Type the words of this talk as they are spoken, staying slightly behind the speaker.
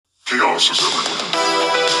Chaos is everywhere.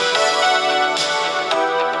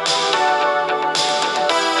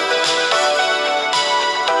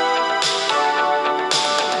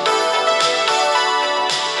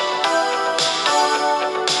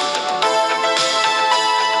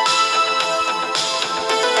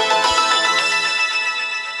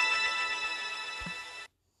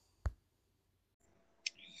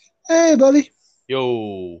 Hey, buddy.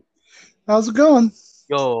 Yo. How's it going?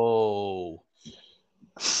 Yo.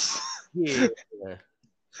 Yeah.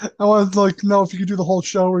 I wanted to know if you could do the whole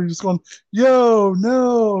show where you're just going, yo,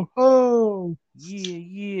 no, oh.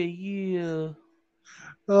 Yeah.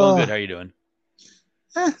 Going Uh, good. How you doing?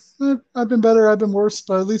 I've been better, I've been worse,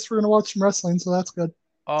 but at least we're going to watch some wrestling, so that's good.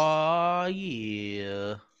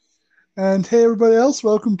 Yeah. And hey, everybody else,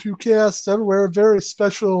 welcome to Chaos Everywhere, a very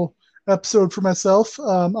special episode for myself.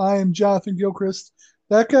 I am Jonathan Gilchrist.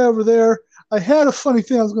 That guy over there, I had a funny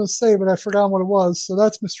thing I was going to say, but I forgot what it was, so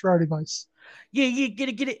that's Mr. Artie Vice. Yeah. Get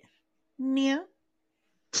it. Yeah.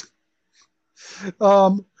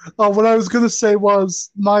 What I was going to say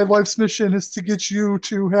was my life's mission is to get you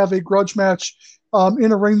to have a grudge match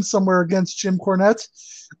in a ring somewhere against Jim Cornette.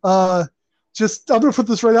 I'm going to put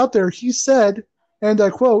this right out there. He said, and I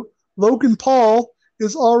quote, Logan Paul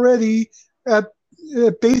is already at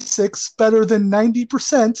basics better than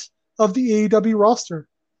 90% of the AEW roster.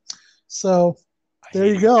 So there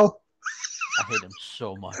you go. I hate him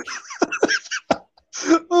so much.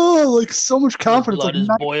 Oh, so much confidence. The blood is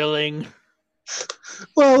boiling.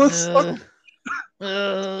 Well, let's.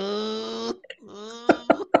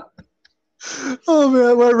 Oh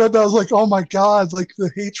man, when I read that, I was like, "Oh my god!"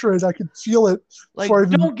 The hatred, I could feel it.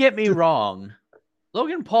 Don't get me wrong,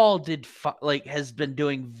 Logan Paul has been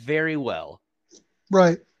doing very well.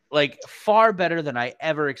 Right. Far better than I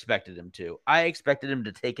ever expected him to. I expected him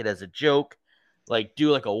to take it as a joke,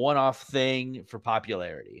 do a one-off thing for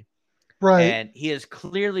popularity. Right. And he has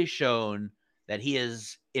clearly shown that he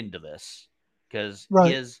is into this because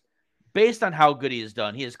he is, based on how good he has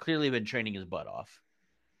done, he has clearly been training his butt off.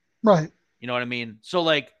 Right. You know what I mean?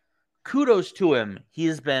 So, kudos to him. He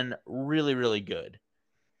has been really, really good.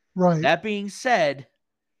 Right. That being said,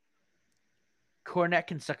 Cornette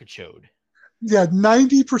can suck a chode. Yeah,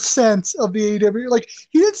 90% of the AEW,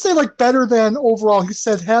 he didn't say better than overall. He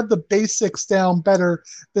said had the basics down better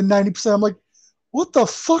than 90%. I'm like, what the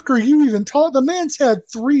fuck are you even talking? The man's had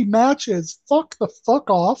 3 matches. Fuck the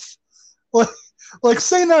fuck off.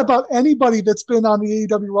 Saying that about anybody that's been on the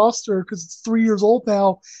AEW roster because it's 3 years old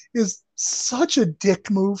now is such a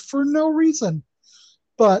dick move for no reason.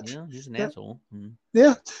 But yeah, he's an asshole.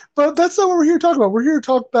 Yeah, but that's not what we're here to talk about. We're here to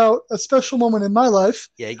talk about a special moment in my life.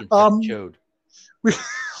 Yeah, he can suck a chode.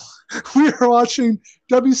 We are watching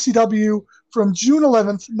WCW from June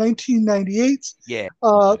 11th, 1998. Yeah.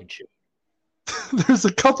 There's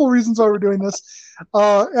a couple reasons why we're doing this.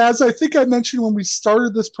 As I think I mentioned when we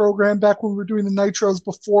started this program back when we were doing the Nitros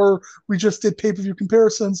before we just did pay-per-view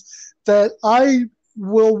comparisons, that I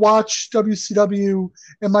will watch WCW,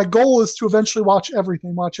 and my goal is to eventually watch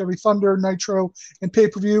everything, watch every Thunder, Nitro, and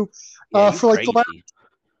pay-per-view. For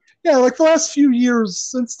the last few years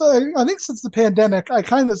since the pandemic, I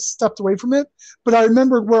kind of stepped away from it. But I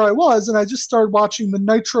remembered where I was, and I just started watching the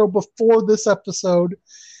Nitro before this episode,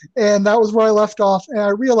 and that was where I left off. And I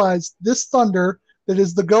realized this Thunder, that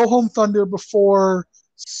is the Go Home Thunder before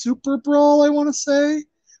Super Brawl, I want to say,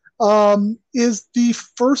 is the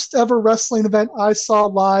first ever wrestling event I saw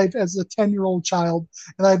live as a 10-year-old child,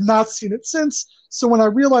 and I've not seen it since. So when I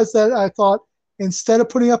realized that, I thought, instead of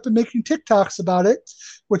putting up and making TikToks about it,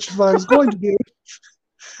 which is what I was going to do,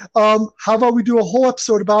 how about we do a whole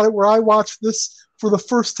episode about it where I watched this for the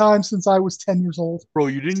first time since I was 10 years old. Bro,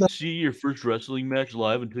 you didn't see your first wrestling match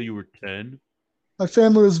live until you were 10? My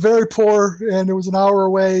family was very poor, and it was an hour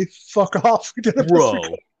away. Fuck off. Bro.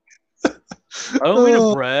 I don't mean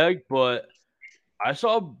to brag, but I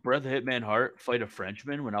saw Bret the Hitman Hart fight a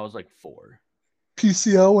Frenchman when I was 4.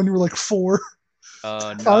 PCO when you were 4?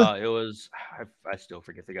 No, it was... I still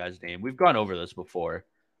forget the guy's name. We've gone over this before.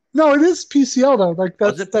 No, it is PCO, though.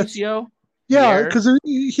 Was it PCO? Yeah, because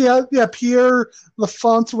he had Pierre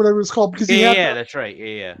Lafont or whatever it's called. Because that's right.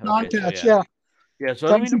 Yeah. Non-catch, Yeah, so I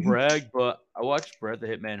don't mean to brag, but I watched Bret the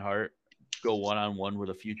Hitman Hart go one-on-one with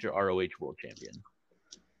a future ROH World Champion.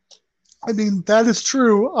 I mean, that is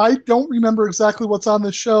true. I don't remember exactly what's on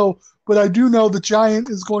the show, but I do know the Giant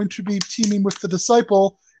is going to be teaming with the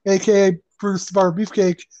Disciple, a.k.a. Bruce the Bar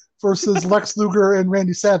Beefcake, versus Lex Luger and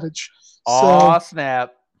Randy Savage. Aw,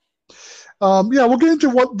 snap. We'll get into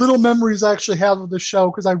what little memories I actually have of the show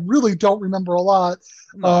because I really don't remember a lot.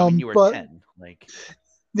 No, you were 10.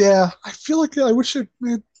 Yeah, I feel like I wish it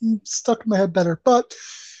stuck in my head better. But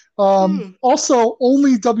Also,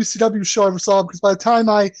 only WCW show I ever saw because by the time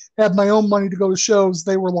I had my own money to go to shows,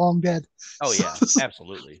 they were long dead. Oh, yeah,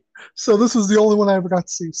 absolutely. So this was the only one I ever got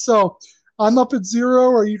to see. So I'm up at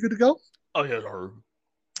 0. Are you good to go? Oh, yeah. All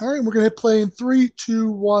right, we're going to hit play in 3,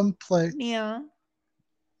 2, 1, play. Yeah.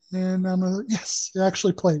 And I'm going to, yes, it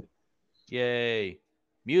actually played. Yay.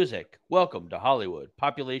 Music. Welcome to Hollywood.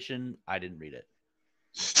 Population, I didn't read it.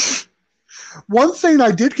 One thing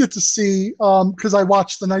I did get to see, because I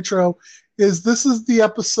watched the Nitro, is this is the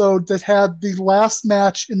episode that had the last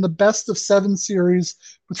match in the best of 7 series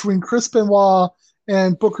between Chris Benoit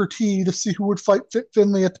and Booker T to see who would fight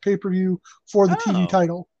Finlay at the pay-per-view for the TV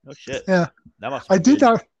title. No shit. Yeah. That must I did good.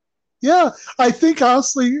 not. Yeah, I think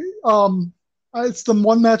honestly, it's the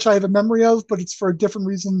one match I have a memory of, but it's for a different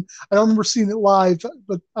reason. I don't remember seeing it live,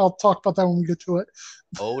 but I'll talk about that when we get to it.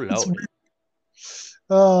 Oh,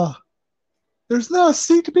 Lord. There's not a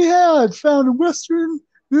seat to be had found in Western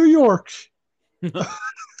New York.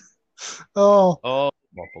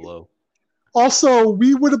 Buffalo. Also,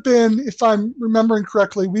 we would have been, if I'm remembering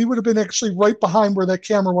correctly, we would have been actually right behind where that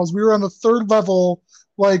camera was. We were on the 3rd level,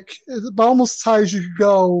 like about almost as high as you could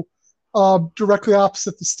go, directly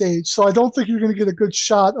opposite the stage. So I don't think you're going to get a good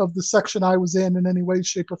shot of the section I was in any way,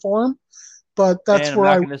 shape, or form. But that's where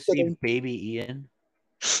I'm not going to see Baby Ian.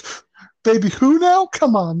 Baby who now?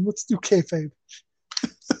 Come on, let's do kayfabe.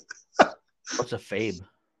 What's a fabe?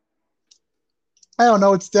 I don't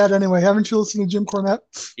know. It's dead anyway. Haven't you listened to Jim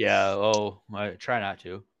Cornette? Yeah. Oh, I try not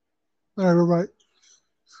to. All right, we're right.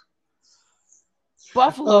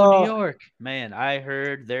 Buffalo, New York. Man, I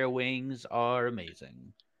heard their wings are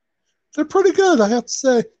amazing. They're pretty good, I have to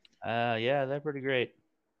say. Yeah, they're pretty great.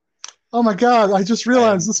 Oh my God! I just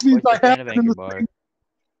realized this means I have been in the thing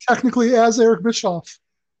technically as Eric Bischoff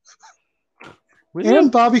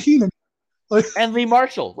and Bobby Heenan. And Lee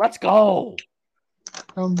Marshall. Let's go. I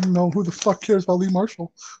don't know who the fuck cares about Lee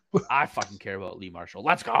Marshall. I fucking care about Lee Marshall.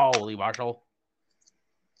 Let's go, Lee Marshall.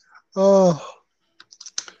 Although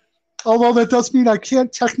that does mean I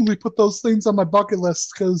can't technically put those things on my bucket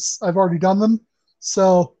list because I've already done them.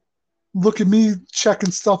 So look at me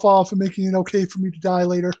checking stuff off and making it okay for me to die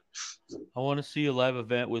later. I want to see a live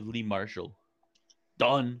event with Lee Marshall.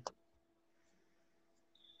 Done.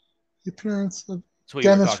 The appearance of That's what you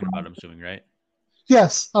were talking about, I'm assuming, right?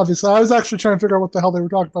 Yes, obviously. I was actually trying to figure out what the hell they were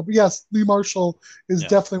talking about. But yes, Lee Marshall is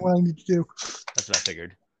definitely what I need to do. That's what I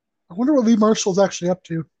figured. I wonder what Lee Marshall's actually up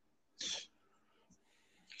to.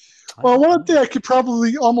 Well, one thing I could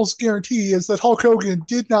probably almost guarantee is that Hulk Hogan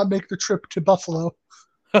did not make the trip to Buffalo.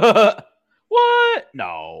 What?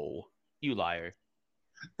 No. You liar.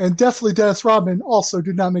 And definitely Dennis Rodman also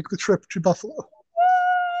did not make the trip to Buffalo.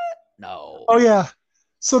 What? No. Oh, yeah.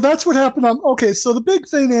 So that's what happened. Okay, so the big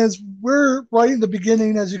thing is we're right in the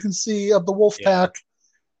beginning, as you can see, of the Wolfpack.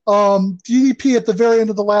 DDP at the very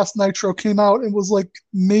end of the last Nitro came out and was like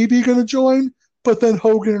maybe going to join, but then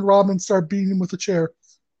Hogan and Rodman started beating him with a chair.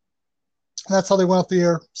 And that's how they went off the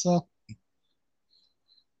air. So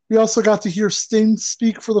we also got to hear Sting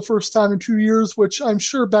speak for the first time in 2 years, which I'm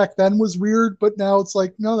sure back then was weird, but now it's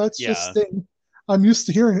like, no, that's just Sting. I'm used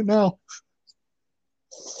to hearing it now.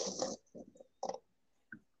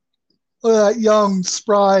 Look at that young,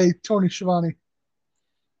 spry Tony Schiavone.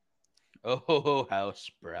 Oh, how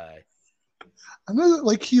spry. I know,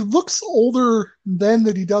 like, he looks older then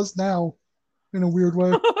than he does now in a weird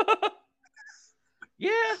way.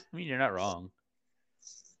 Yeah, I mean, you're not wrong.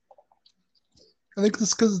 I think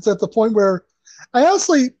this because it's at the point where I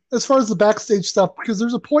honestly, as far as the backstage stuff, because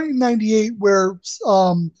there's a point in 98 where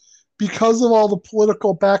because of all the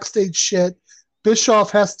political backstage shit,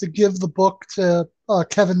 Bischoff has to give the book to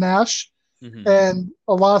Kevin Nash. Mm-hmm. And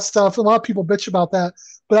a lot of people bitch about that,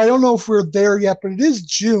 but I don't know if we're there yet, but it is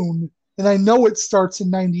June and I know it starts in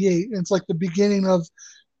 98 and it's like the beginning of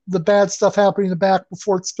the bad stuff happening in the back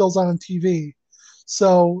before it spills on TV.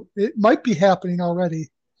 So it might be happening already.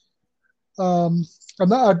 I'm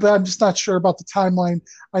just not sure about the timeline.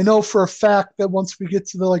 I know for a fact that once we get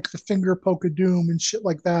to the finger poke of doom and shit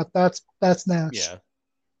like that, that's Nash. Yeah.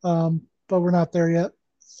 But we're not there yet.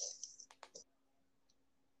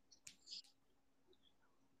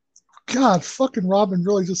 God, fucking Robin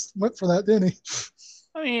really just went for that, didn't he?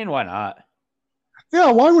 I mean, why not?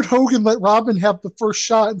 Yeah, why would Hogan let Robin have the first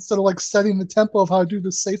shot instead of setting the tempo of how to do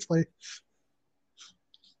this safely?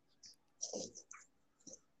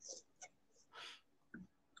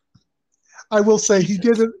 I will say he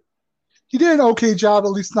did an okay job,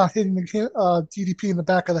 at least not hitting the DDP in the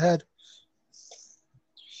back of the head.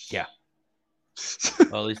 Yeah.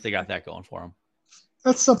 Well, at least they got that going for him.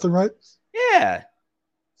 That's something, right? Yeah.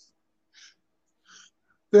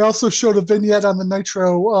 They also showed a vignette on the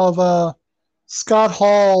Nitro of Scott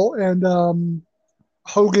Hall and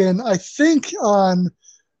Hogan, I think on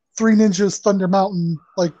Three Ninjas Thunder Mountain,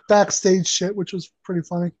 like backstage shit, which was pretty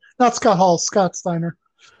funny. Not Scott Hall, Scott Steiner.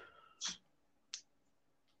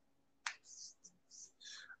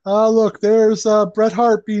 Look, there's Bret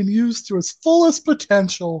Hart being used to his fullest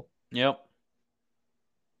potential. Yep.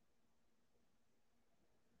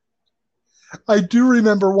 I do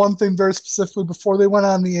remember one thing very specifically before they went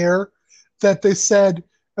on the air that they said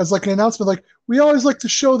as like an announcement, like, we always like to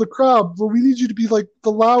show the crowd, but we need you to be like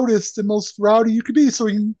the loudest and most rowdy you could be so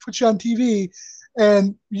we can put you on TV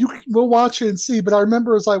and we'll watch it and see. But I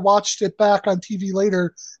remember as I watched it back on TV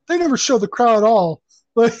later, they never showed the crowd at all.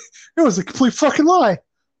 Like, it was a complete fucking lie.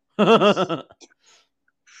 Maybe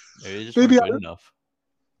they just weren't good enough.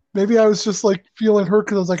 Maybe I was just like feeling hurt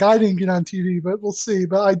because I was like, I didn't get on TV, but we'll see.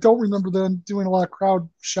 But I don't remember them doing a lot of crowd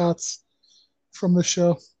shots from the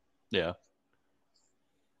show. Yeah.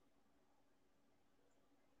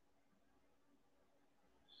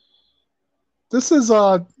 This is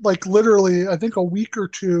like literally, I think a week or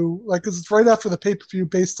two, like, because it's right after the pay-per-view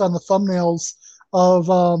based on the thumbnails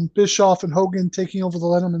of Bischoff and Hogan taking over the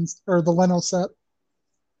Letterman's or the Leno set.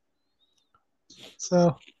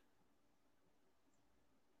 So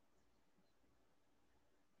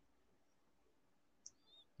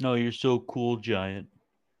no, you're so cool, Giant.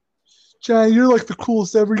 Giant, you're like the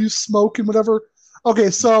coolest ever. You smoke and whatever.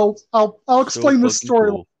 Okay, so I'll explain So this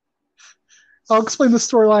story. cool. I'll explain the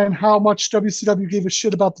storyline how much WCW gave a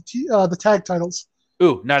shit about the tag titles.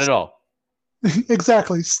 Ooh, not at all.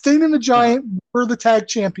 Exactly. Sting and the Giant were the tag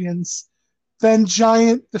champions. Then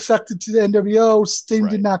Giant defected to the NWO. Sting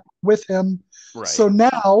did not go with him. Right. So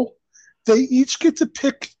now they each get to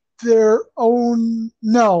pick their own.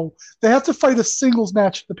 No, they have to fight a singles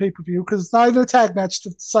match at the pay-per-view because it's not even a tag match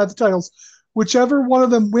to decide the titles. Whichever one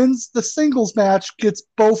of them wins the singles match gets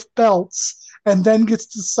both belts and then gets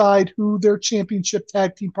to decide who their championship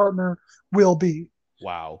tag team partner will be.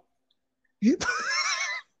 Wow.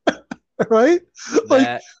 Right?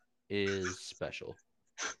 That is special.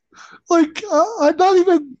 Like, I'm not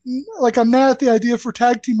even like I'm mad at the idea for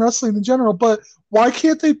tag team wrestling in general, but why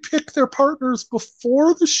can't they pick their partners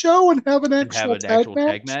before the show and have an actual tag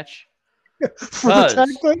match? For the tag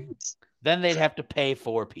match? Then they'd have to pay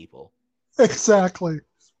for people. Exactly.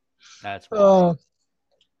 That's why.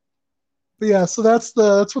 But yeah, so that's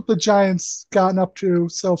what the Giants gotten up to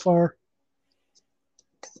so far.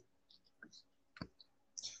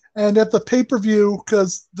 And at the pay-per-view,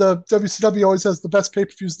 because the WCW always has the best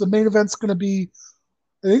pay-per-views, the main event's going to be,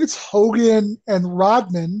 I think it's Hogan and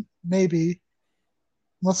Rodman, maybe,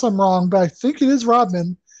 unless I'm wrong, but I think it is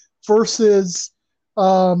Rodman versus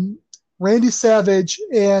Randy Savage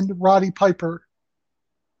and Roddy Piper.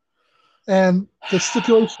 And the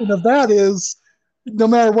stipulation of that is, no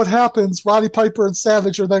matter what happens, Roddy Piper and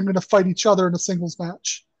Savage are then going to fight each other in a singles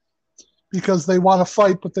match because they want to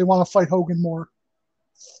fight, but they want to fight Hogan more.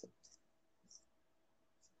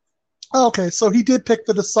 Okay, so he did pick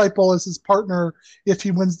the Disciple as his partner if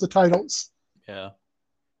he wins the titles. Yeah.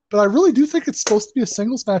 But I really do think it's supposed to be a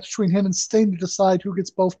singles match between him and Sting to decide who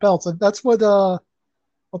gets both belts. And that's what the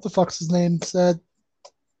fuck's his name said?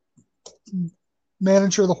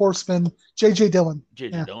 Manager of the Horsemen, J.J. Dillon.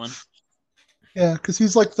 J.J. Dillon. Yeah, because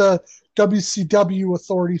he's like the WCW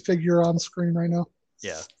authority figure on screen right now.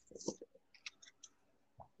 Yeah.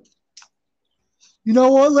 You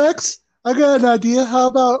know what, Lex? I got an idea. How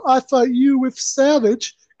about I fight you with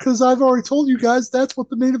Savage? Because I've already told you guys that's what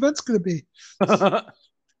the main event's going to be.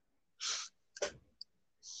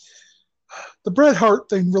 The Bret Hart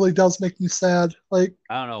thing really does make me sad. Like,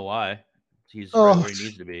 I don't know why. He's right where he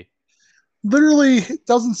needs to be. Literally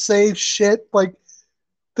doesn't say shit. Like,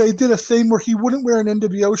 they did a thing where he wouldn't wear an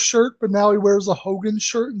NWO shirt, but now he wears a Hogan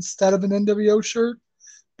shirt instead of an NWO shirt.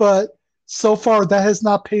 But so far, that has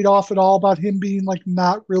not paid off at all about him being like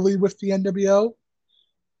not really with the NWO.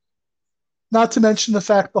 Not to mention the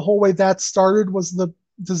fact the whole way that started was the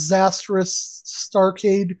disastrous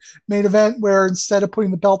Starrcade main event where instead of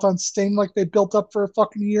putting the belt on Sting like they built up for a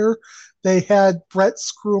fucking year, they had Bret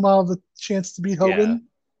screw him out of the chance to beat Hogan. Yeah.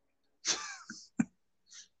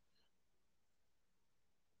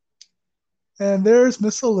 And there's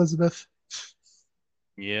Miss Elizabeth.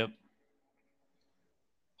 Yep.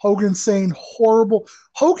 Hogan saying horrible.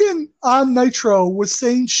 Hogan on Nitro was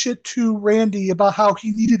saying shit to Randy about how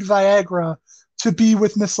he needed Viagra to be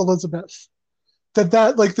with Miss Elizabeth.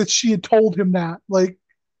 That she had told him that. Like,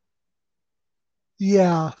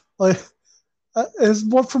 yeah. Like,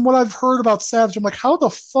 From what I've heard about Savage, I'm like, how the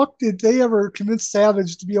fuck did they ever convince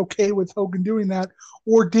Savage to be okay with Hogan doing that?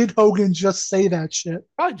 Or did Hogan just say that shit?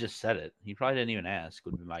 Probably just said it. He probably didn't even ask,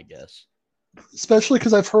 would be my guess. Especially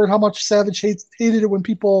because I've heard how much Savage hated it when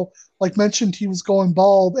people like mentioned he was going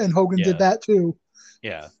bald, and Hogan did that too.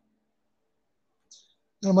 Yeah.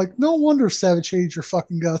 And I'm like, no wonder Savage hated your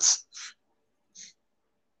fucking guts.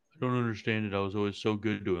 I don't understand it. I was always so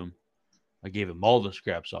good to him. I gave him all the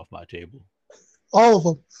scraps off my table. All of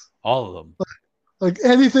them. All of them. Like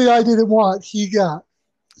anything I didn't want, he got.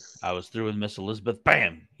 I was through with Miss Elizabeth.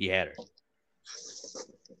 Bam! He had her.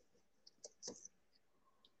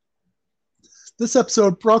 This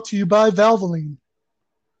episode brought to you by Valvoline.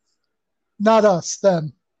 Not us,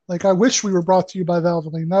 them. Like, I wish we were brought to you by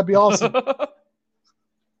Valvoline. That'd be awesome.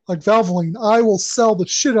 Like, Valvoline, I will sell the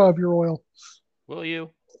shit out of your oil. Will you?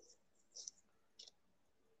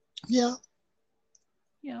 Yeah.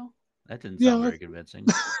 Yeah. That didn't sound very convincing.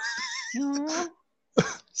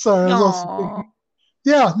 Sorry. I was also thinking,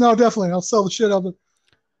 yeah, no, definitely. I'll sell the shit out of it.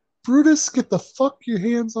 Brutus, get the fuck your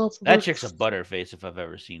hands off of that her. chick's a butterface if I've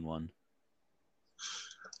ever seen one.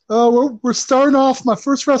 We're starting off my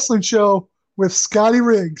first wrestling show with Scotty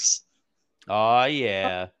Riggs. Oh,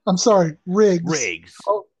 yeah. I'm sorry, Riggs. Riggs.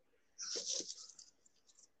 Oh.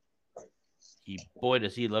 Boy,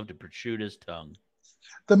 does he love to protrude his tongue.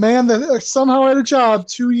 The man that somehow had a job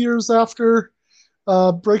 2 years after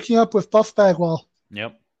breaking up with Buff Bagwell.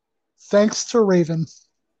 Yep. Thanks to Raven.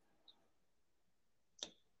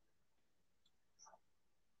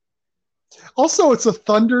 Also, it's a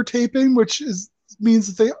Thunder taping, which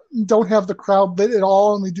means that they don't have the crowd lit at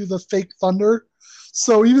all, and they do the fake Thunder.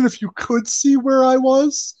 So even if you could see where I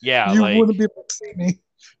was, you wouldn't be able to see me.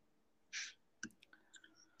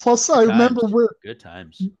 Plus, I remember good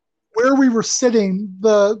times where we were sitting.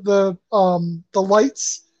 The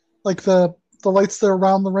lights, like the lights that are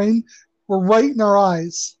around the ring, were right in our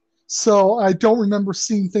eyes. So I don't remember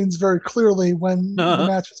seeing things very clearly when the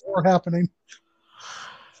matches were happening.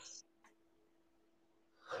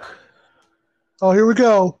 Oh, here we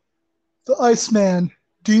go. The Iceman,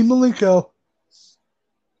 Dean Malenko.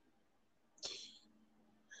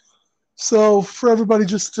 So for everybody,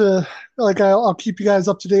 just to I'll keep you guys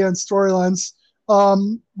up to date on storylines.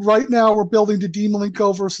 Right now, we're building to Dean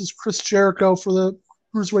Malenko versus Chris Jericho for the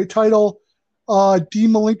Cruiserweight title.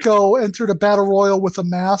 Dean Malenko entered a battle royal with a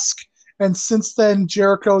mask, and since then,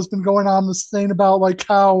 Jericho has been going on this thing about like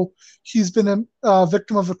how he's been a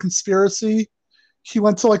victim of a conspiracy. He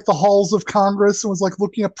went to like the halls of Congress and was like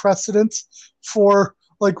looking at precedents for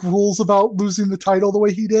like rules about losing the title the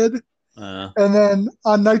way he did. And then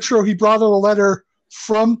on Nitro, he brought out a letter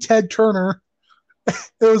from Ted Turner.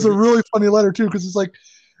 It was a really funny letter too, because it's like,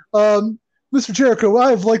 Mr. Jericho,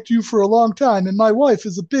 I have liked you for a long time, and my wife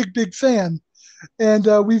is a big, big fan. And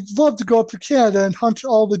we'd love to go up to Canada and hunt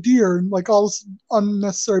all the deer and like all this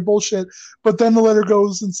unnecessary bullshit. But then the letter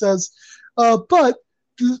goes and says, but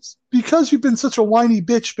because you've been such a whiny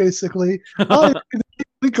bitch, basically, I think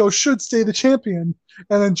Nico should stay the champion.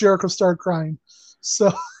 And then Jericho started crying.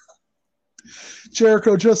 So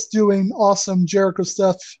Jericho just doing awesome Jericho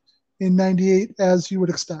stuff in 98, as you would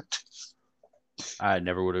expect. I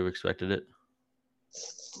never would have expected it.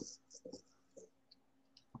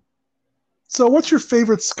 So what's your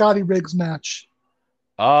favorite Scotty Riggs match?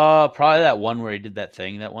 Probably that one where he did that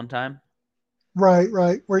thing that one time. Right.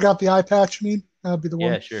 Where he got the eye patch, you mean? That'd be the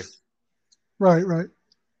one. Yeah, sure. Right.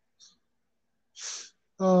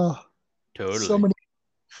 Totally.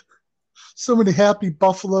 So many happy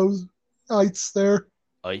Buffaloites there.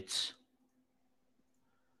 Ites.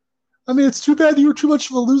 I mean, it's too bad you were too much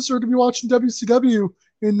of a loser to be watching WCW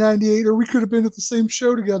in 98, or we could have been at the same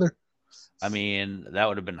show together. I mean, that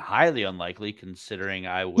would have been highly unlikely considering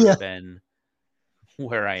I would have been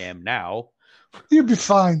where I am now. You'd be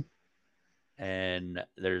fine. And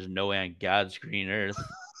there's no way on God's green earth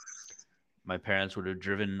my parents would have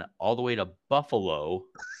driven all the way to Buffalo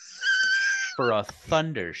for a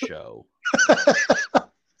Thunder show.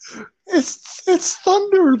 It's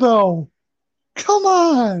Thunder, though. Come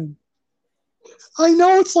on. I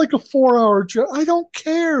know it's like a 4-hour job. I don't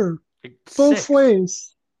care. Both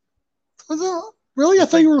ways. Really? I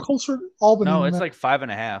thought you were closer to Albany. No, it's like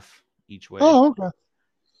 5.5 each way. Oh, okay.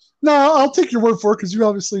 No, I'll take your word for it because you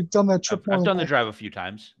obviously done that trip. I've done the drive a few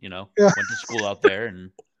times, Yeah. Went to school out there,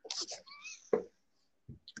 and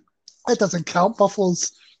that doesn't count.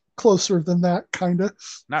 Buffalo's closer than that, kind of.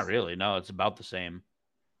 Not really. No, it's about the same.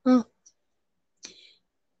 I'm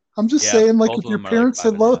just saying, like, if your parents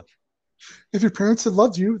had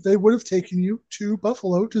loved you, they would have taken you to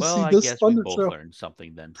Buffalo to see this Thunder show. Well, I guess we both learned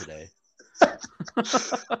something then today.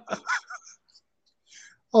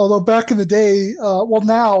 Although back in the day, well,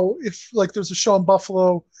 now if like there's a show in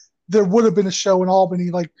Buffalo, there would have been a show in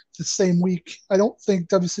Albany like the same week. I don't think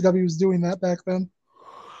WCW was doing that back then.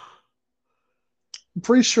 I'm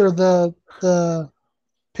pretty sure the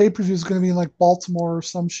pay per view is going to be in like Baltimore or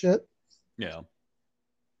some shit. Yeah.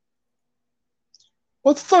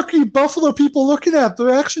 What the fuck are you Buffalo people looking at?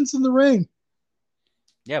 Their actions in the ring.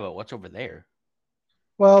 Yeah, but what's over there?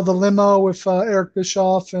 Well, the limo with Eric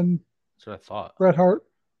Bischoff and That's what I thought. Bret Hart.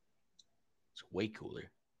 It's way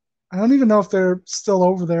cooler. I don't even know if they're still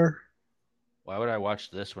over there. Why would I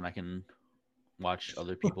watch this when I can watch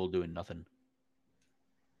other people doing nothing?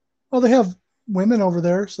 Well, they have women over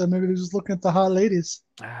there, so maybe they're just looking at the hot ladies.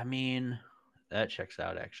 I mean, that checks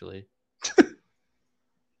out actually.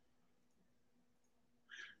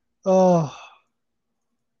 Oh,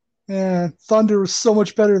 man. Thunder was so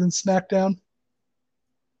much better than SmackDown.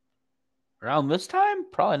 Around this time?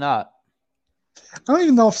 Probably not. I don't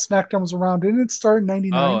even know if SmackDown was around. Didn't it start in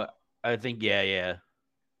 99? Oh, I think, yeah.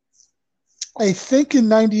 I think in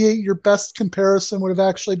 98, your best comparison would have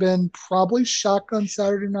actually been probably Shotgun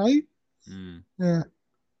Saturday Night. Mm. Yeah.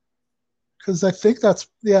 Because I think that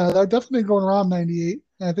definitely been going around 98.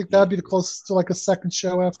 And I think that'd be the closest to like a second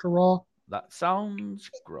show after Raw. That sounds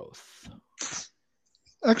gross.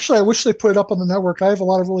 Actually, I wish they put it up on the network. I have a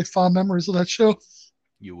lot of really fond memories of that show.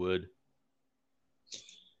 You would.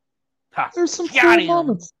 Ha, There's some cool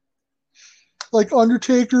moments. Like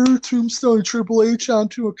Undertaker, Tombstone, and Triple H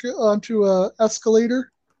onto a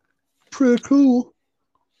escalator. Pretty cool.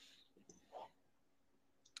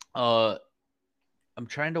 I'm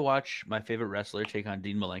trying to watch my favorite wrestler take on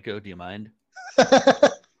Dean Malenko. Do you mind?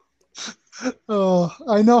 Oh,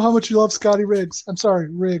 I know how much you love Scotty Riggs. I'm sorry,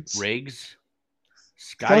 Riggs. Riggs?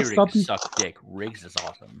 Scotty Riggs sucked dick. Riggs is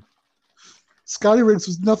awesome. Scotty Riggs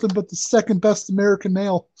was nothing but the second best American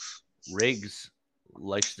male. Riggs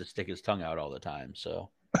likes to stick his tongue out all the time, so.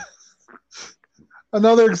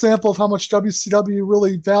 Another example of how much WCW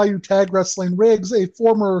really valued tag wrestling. Riggs, a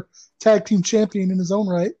former tag team champion in his own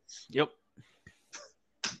right. Yep.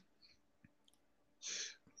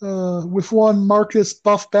 With one Marcus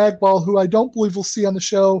Buff Bagwell, who I don't believe we'll see on the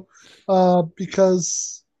show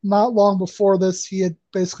because not long before this, he had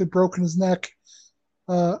basically broken his neck.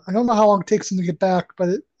 I don't know how long it takes him to get back, but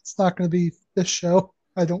it's not going to be this show,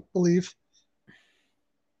 I don't believe.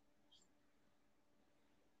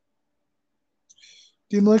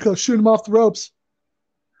 Dean Malenko shooting him off the ropes.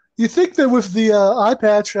 You think that with the eye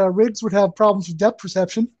patch, Riggs would have problems with depth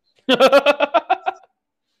perception.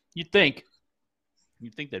 You'd think.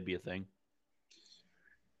 You'd think that'd be a thing.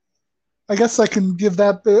 I guess I can give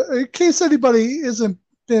that in case anybody isn't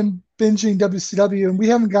been binging WCW, and we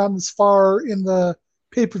haven't gotten this far in the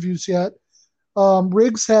pay-per-views yet.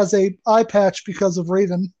 Riggs has a eye patch because of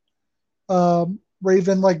Raven.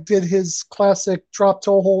 Raven did his classic drop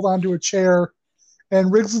toe hold onto a chair,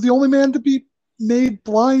 and Riggs is the only man to be made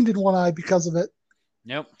blind in one eye because of it.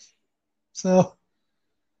 Yep. So,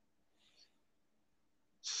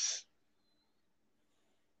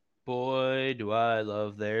 boy, do I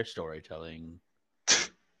love their storytelling.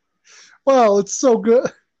 Well, it's so good.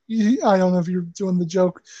 I don't know if you're doing the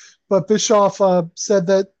joke, but Bischoff said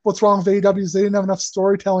that what's wrong with AEW is they didn't have enough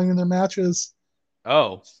storytelling in their matches.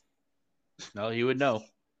 Oh. No, you would know.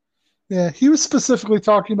 Yeah, he was specifically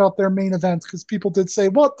talking about their main events because people did say,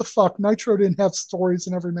 what the fuck? Nitro didn't have stories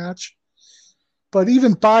in every match. But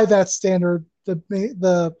even by that standard,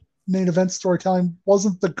 the main event storytelling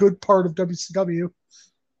wasn't the good part of WCW.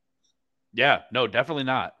 Yeah, no, definitely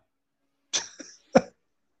not.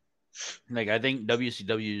 I think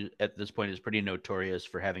WCW at this point is pretty notorious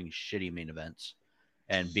for having shitty main events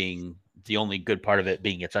and being the only good part of it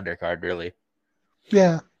being its undercard, really.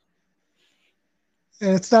 Yeah.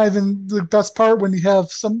 And it's not even the best part when you have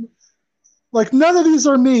some, none of these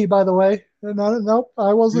are me, by the way. Nope,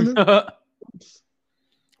 I wasn't.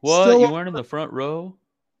 What? You weren't in the front row?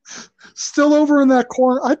 Still over in that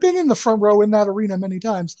corner. I've been in the front row in that arena many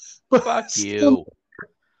times. But fuck you.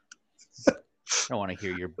 I don't want to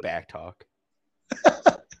hear your back talk.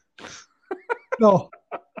 No.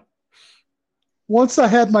 Once I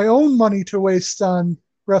had my own money to waste on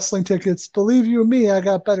wrestling tickets, believe you me, I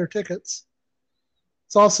got better tickets.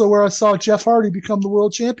 It's also where I saw Jeff Hardy become the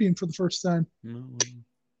world champion for the first time.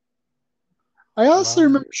 I honestly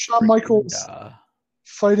remember Shawn Michaels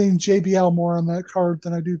fighting JBL more on that card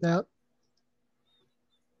than I do that.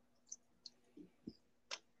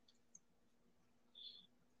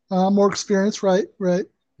 More experience, right.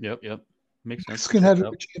 Yep. Makes sense. Mexican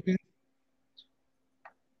heavyweight champion.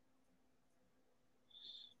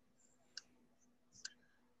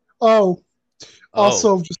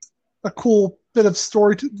 Also just a cool bit of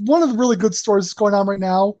story. One of the really good stories that's going on right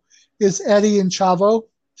now is Eddie and Chavo.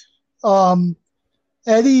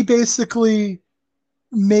 Eddie basically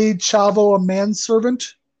made Chavo a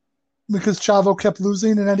manservant because Chavo kept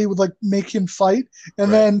losing, and Eddie would like make him fight,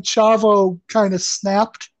 and then Chavo kind of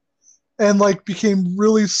snapped and like became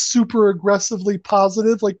really super aggressively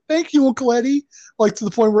positive, like "Thank you, Uncle Eddie," like to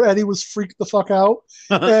the point where Eddie was freaked the fuck out.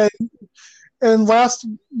 and last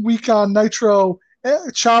week on Nitro,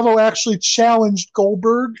 Chavo actually challenged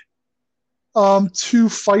Goldberg to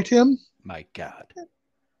fight him. My God.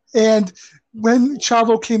 And when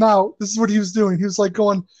Chavo came out, this is what he was doing. He was like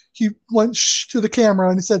going, he went to the camera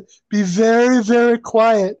and he said, "Be very, very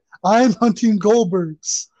quiet. I'm hunting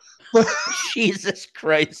Goldbergs." Jesus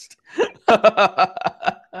Christ. Oh,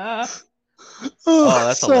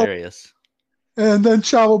 that's hilarious. And then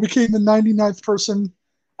Chavo became the 99th person,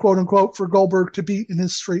 quote unquote, for Goldberg to beat in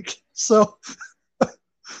his streak. So.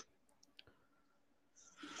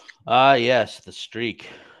 Yes, the streak.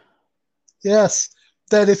 Yes.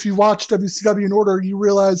 That if you watch WCW in order, you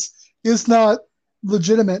realize is not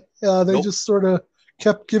legitimate. They just sort of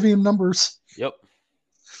kept giving him numbers. Yep.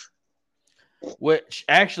 Which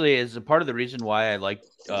actually is a part of the reason why I like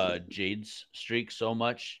Jade's streak so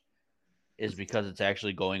much is because it's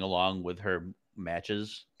actually going along with her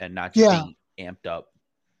matches and not just being amped up.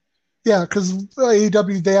 Yeah, because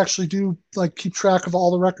AEW, they actually do like keep track of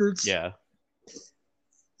all the records. Yeah.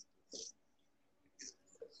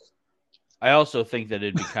 I also think that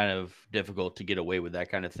it'd be kind of difficult to get away with that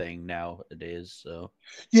kind of thing nowadays. So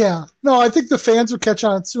yeah, no, I think the fans would catch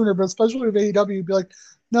on sooner, but especially with AEW, you'd be like,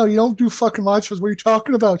 "No, you don't do fucking live shows. What are you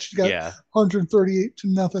talking about? She got 138 to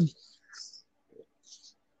nothing."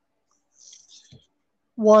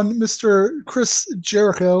 One, Mr. Chris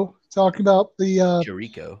Jericho talking about the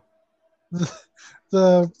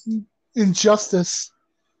injustice.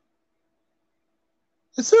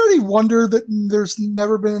 Is there any wonder that there's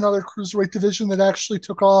never been another cruiserweight division that actually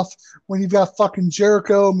took off when you've got fucking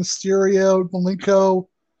Jericho, Mysterio, Malenko,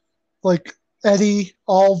 like Eddie,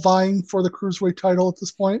 all vying for the cruiserweight title at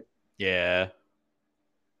this point? Yeah.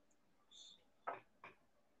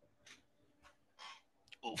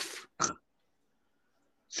 Oof.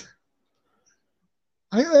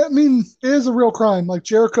 I mean, it is a real crime. Like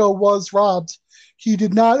Jericho was robbed. He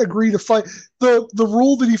did not agree to fight. The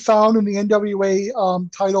rule that he found in the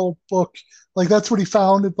NWA title book, like that's what he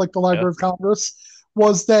found at like the Library of Congress,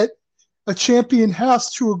 was that a champion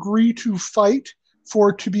has to agree to fight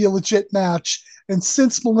for it to be a legit match. And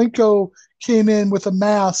since Malenko came in with a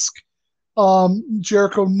mask,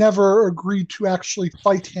 Jericho never agreed to actually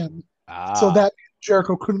fight him. So that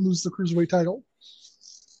Jericho couldn't lose the cruiserweight title.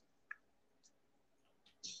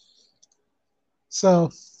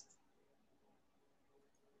 So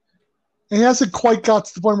he hasn't quite got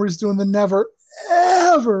to the point where he's doing the never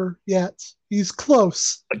ever yet. He's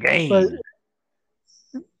close. Again.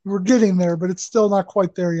 But we're getting there, but it's still not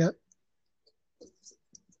quite there yet.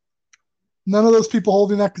 None of those people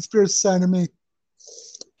holding that conspiracy sign are me.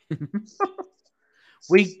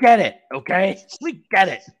 We get it, okay? We get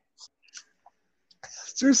it.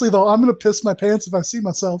 Seriously, though, I'm going to piss my pants if I see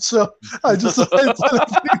myself. So I just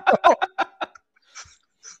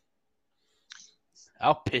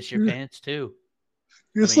I'll piss your pants too.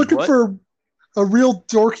 You're just looking for a real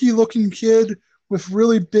dorky looking kid with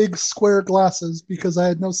really big square glasses because I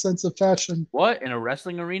had no sense of fashion. What? In a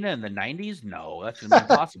wrestling arena in the 90s? No, that's going to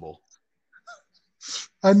be impossible.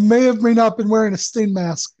 I may not been wearing a Sting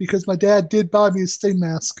mask because my dad did buy me a Sting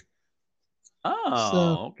mask.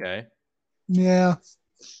 Oh, okay. Yeah.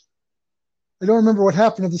 I don't remember what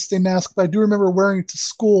happened to the Sting mask, but I do remember wearing it to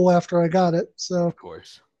school after I got it. So of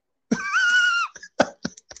course.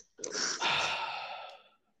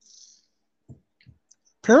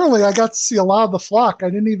 Apparently, I got to see a lot of the flock. I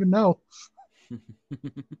didn't even know. I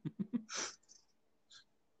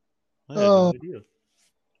had no idea.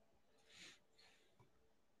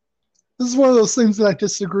 This is one of those things that I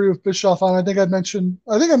disagree with Bischoff on. I think I mentioned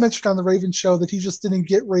on the Raven show that he just didn't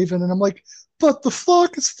get Raven, and I'm like, but the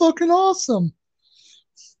flock is fucking awesome.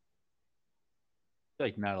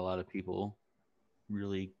 Like not a lot of people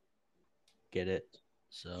really get it.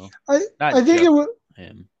 So I think it was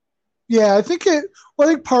him. Yeah, I think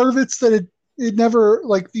part of it's that it never,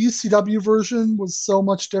 like the ECW version was so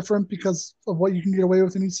much different because of what you can get away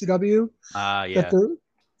with in ECW. Yeah.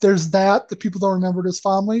 There's that people don't remember it as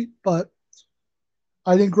fondly, but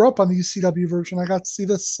I didn't grow up on the ECW version. I got to see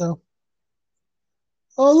this, so.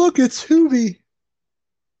 Oh, look, it's Hoovy.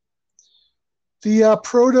 The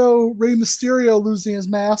proto Rey Mysterio losing his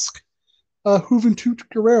mask. Juventud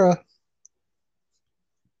Guerrera.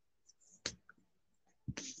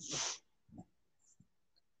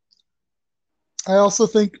 I also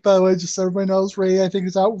think, by the way, just so everybody knows, Ray, I think,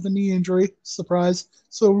 is out with a knee injury. Surprise.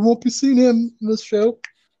 So we won't be seeing him in this show.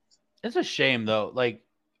 It's a shame though. Like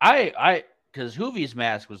because Hoovie's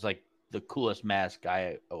mask was like the coolest mask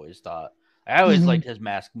I always thought. I always Mhm. liked his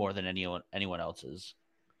mask more than anyone else's.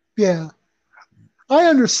 Yeah. I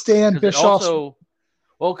understand Because it Bischoff's. also,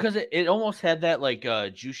 well, because it almost had that like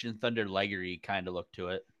Jushin Thunder leggery kind of look to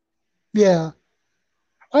it. Yeah.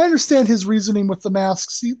 I understand his reasoning with the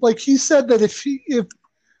masks. He said that if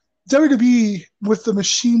WWE with the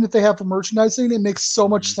machine that they have for merchandising, it makes so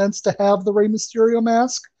much Mhm. sense to have the Rey Mysterio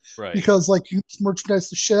mask Right. because like you merchandise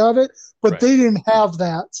the shit out of it. But Right. they didn't have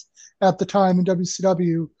that at the time in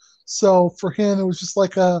WCW. So for him, it was just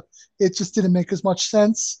it just didn't make as much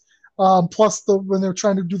sense. Plus, when they were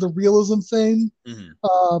trying to do the realism thing,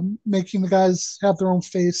 Hmm. making the guys have their own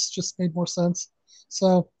face just made more sense.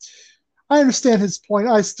 So I understand his point.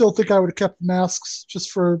 I still think I would have kept the masks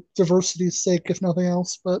just for diversity's sake, if nothing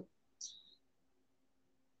else. But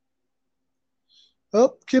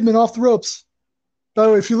oh, Kidman off the ropes. By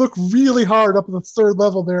the way, if you look really hard up at the third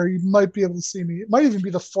level there, you might be able to see me. It might even be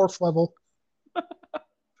the fourth level.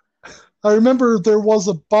 I remember there was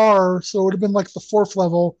a bar, so it would have been like the fourth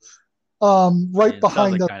level, right It sounds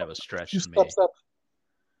behind like us, kind of a a stretch few to me. steps up.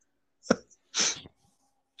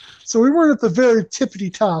 So we weren't at the very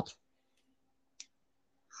tippity top.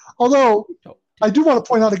 Although Oh, I do want to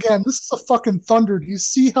point out again, this is a fucking Thunder. Do you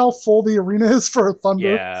see how full the arena is for a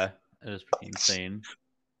Thunder? yeah, it was pretty insane.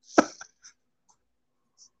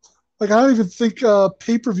 Like I don't even think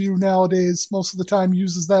pay per view nowadays most of the time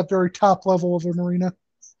uses that very top level of an arena.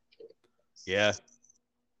 Yeah.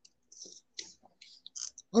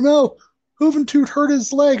 Oh no, Juventud hurt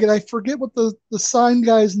his leg, and I forget what the sign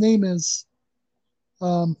guy's name is.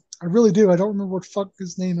 I really do. I don't remember what fuck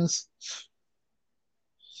his name is.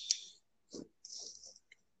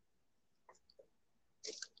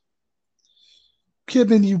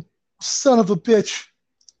 Kidman, you son of a bitch.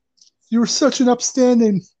 You were such an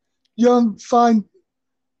upstanding, young, fine.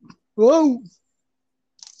 Whoa.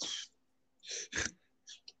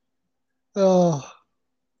 Uh,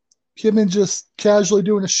 Kidman just casually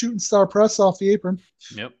doing a shooting star press off the apron.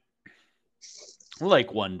 Yep.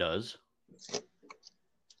 Like one does.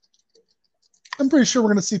 I'm pretty sure we're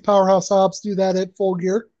going to see Powerhouse Hobbs do that at Full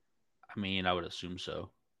Gear. I mean, I would assume so.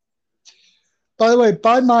 By the way,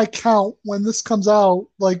 by my count, when this comes out,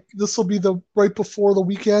 like this will be the right before the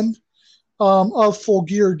weekend of Full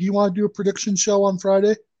Gear. Do you want to do a prediction show on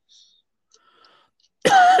Friday?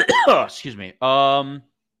 Oh, excuse me. I've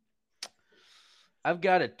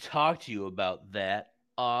got to talk to you about that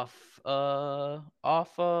off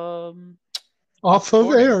Off of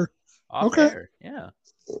recording, air. off Okay. air. Yeah.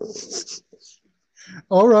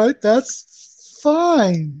 All right. That's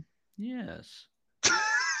fine. Yes.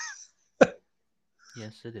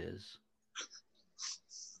 Yes, it is.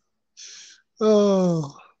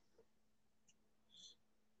 Oh,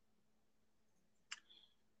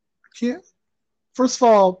 can't. First of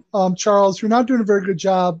all, Charles, you're not doing a very good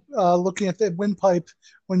job looking at the windpipe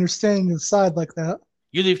when you're standing to the side like that.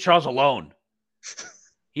 You leave Charles alone.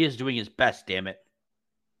 He is doing his best, damn it.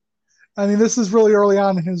 I mean, this is really early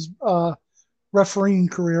on in his refereeing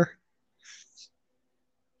career.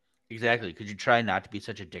 Exactly. Could you try not to be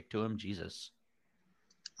such a dick to him? Jesus.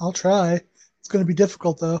 I'll try. It's going to be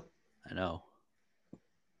difficult though. I know.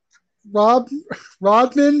 Rob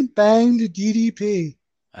Rodman banged DDP.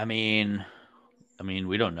 I mean,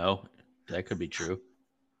 we don't know. That could be true.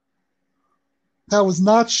 That was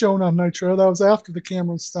not shown on Nitro. That was after the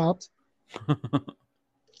camera stopped.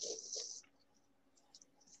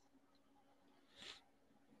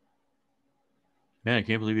 Man, I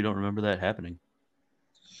can't believe you don't remember that happening.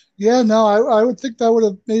 Yeah, no, I would think that would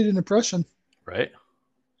have made an impression. Right?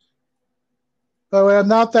 By the way, I'm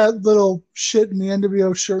not that little shit in the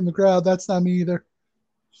NWO shirt in the crowd. That's not me either.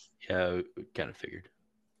 Yeah, we kind of figured.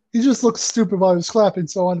 He just looked stupid while he was clapping,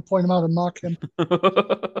 so I wanted to point him out and mock him.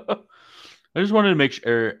 I just wanted to make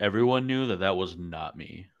sure everyone knew that that was not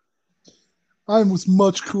me. I was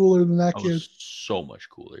much cooler than that I kid. was so much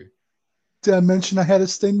cooler. Did I mention I had a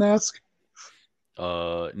Sting mask?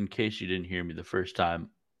 In case you didn't hear me the first time,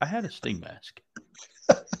 I had a Sting mask.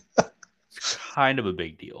 It's kind of a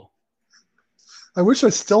big deal. I wish I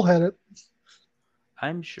still had it.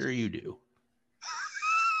 I'm sure you do.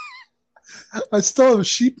 I still have a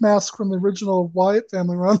sheep mask from the original Wyatt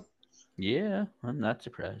family run. Yeah, I'm not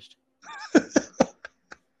surprised.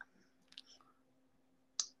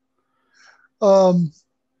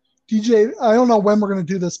 DJ, I don't know when we're going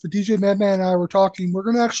to do this, but DJ Madman and I were talking. We're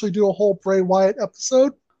going to actually do a whole Bray Wyatt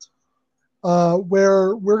episode.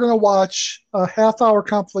 where we're going to watch a half-hour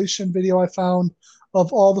compilation video I found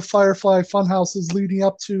of all the Firefly Funhouses leading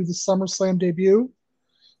up to the SummerSlam debut.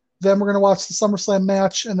 Then we're going to watch the SummerSlam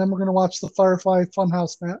match, and then we're going to watch the Firefly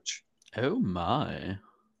Funhouse match. Oh my!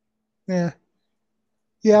 Yeah.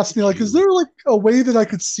 He asked me, like, is there like a way that I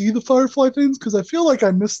could see the Firefly things? Because I feel like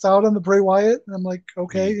I missed out on the Bray Wyatt. And I'm like,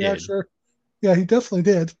 okay, yeah, sure. Yeah, he definitely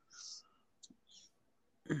did.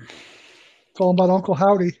 Told him about Uncle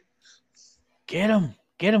Howdy. Get him,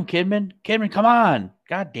 Kidman. Kidman, come on!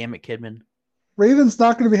 God damn it, Kidman. Raven's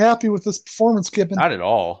not going to be happy with this performance, Kidman. Not at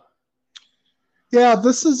all. Yeah,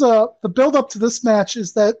 this is the build up to this match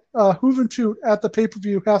is that Juventud at the pay per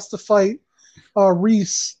view has to fight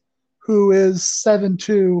Reese, who is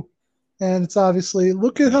 7'2", and it's obviously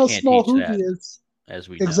look at how small Hoovy is. As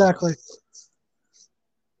we know. Exactly.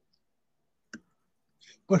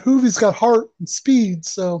 But Hoovy's got heart and speed,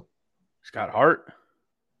 so he's got heart.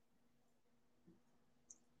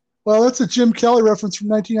 Well, that's a Jim Kelly reference from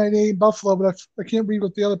 1998 in Buffalo, but I can't read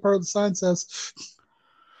what the other part of the sign says.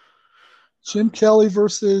 Jim Kelly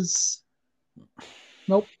versus.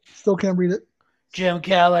 Nope, still can't read it. Jim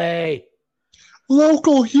Kelly.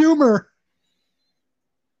 Local humor.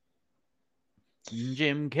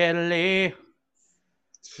 Jim Kelly.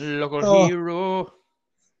 Local hero.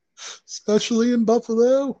 Especially in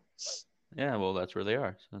Buffalo. Yeah, well, that's where they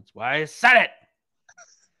are. So that's why I said it.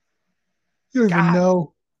 You don't even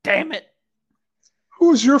know. Damn it. Who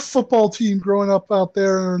was your football team growing up out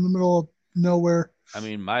there in the middle of nowhere? I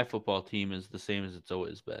mean, my football team is the same as it's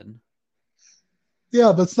always been.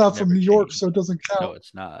 Yeah, but it's not from New York, so it doesn't count. No,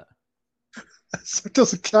 it's not. So it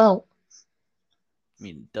doesn't count. I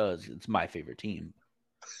mean, it does. It's my favorite team.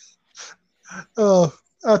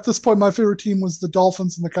 At this point, my favorite team was the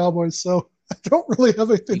Dolphins and the Cowboys, so I don't really have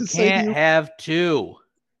anything to say to you. You can't have two.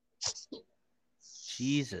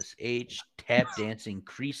 Jesus H. Tap dancing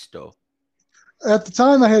Cristo. At the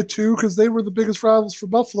time, I had two because they were the biggest rivals for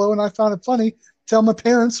Buffalo, and I found it funny to tell my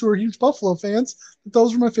parents, who are huge Buffalo fans, that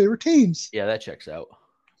those were my favorite teams. Yeah, that checks out.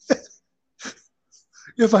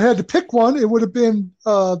 If I had to pick one, it would have been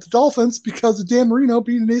the Dolphins because of Dan Marino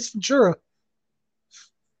beating Ace Ventura.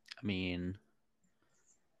 I mean,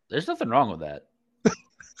 there's nothing wrong with that.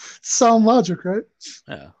 Sound logic, right?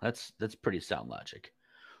 Yeah, that's pretty sound logic.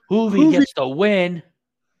 Hoovy gets the win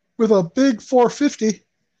with a big 450.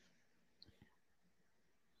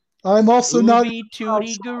 I'm also Hoovy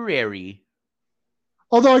Tootie Guerreri.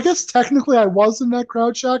 Although I guess technically I was in that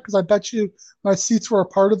crowd shot because I bet you my seats were a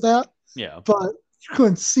part of that. Yeah. But you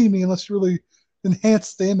couldn't see me unless you really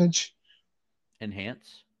enhanced the image.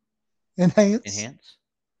 Enhance. Let's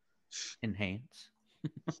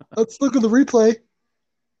look at the replay.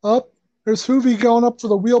 Up. There's Hoovy going up for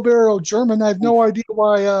the wheelbarrow German. I have no idea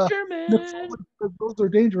why those are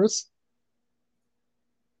dangerous.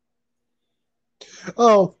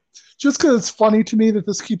 Oh, just because it's funny to me that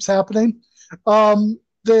this keeps happening. One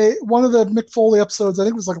of the Mick Foley episodes, I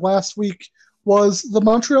think it was like last week, was the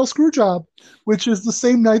Montreal Screwjob, which is the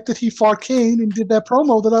same night that he fought Kane and did that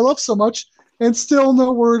promo that I love so much, and still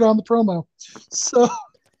no word on the promo. So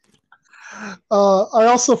I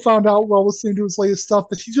also found out while listening to his latest stuff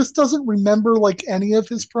that he just doesn't remember like any of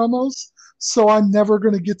his promos. So I'm never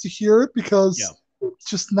going to get to hear it because it's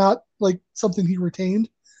just not like something he retained.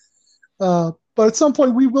 But at some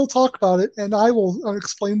point we will talk about it, and I will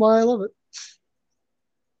explain why I love it.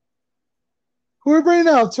 Who are we bringing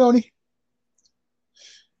out, Tony?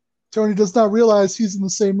 Tony does not realize he's in the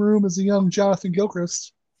same room as a young Jonathan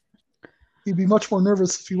Gilchrist. He'd be much more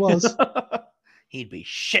nervous if he was. He'd be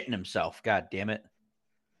shitting himself. God damn it.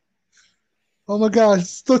 Oh my God.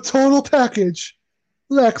 It's the total package.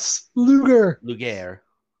 Lex Luger. Geher.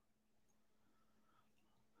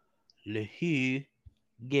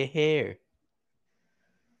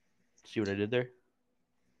 See what I did there?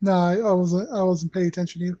 No, I wasn't paying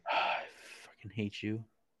attention to you. I fucking hate you.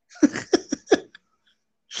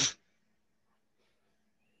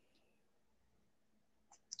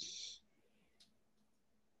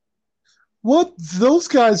 What? Those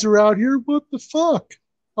guys are out here? What the fuck?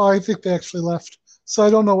 Oh, I think they actually left. So I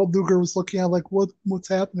don't know what Luger was looking at. Like, what's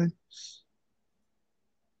happening?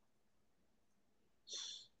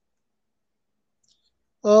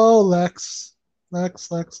 Oh, Lex. That's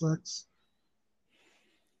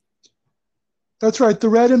right. The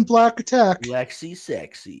red and black attack. Lexi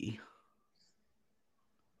sexy.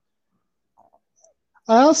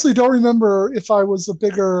 I honestly don't remember if I was a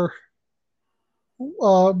bigger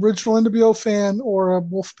original NWO fan or a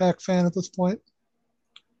Wolfpack fan at this point.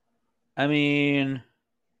 I mean,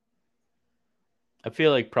 I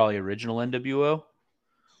feel like probably original NWO.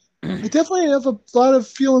 I definitely have a lot of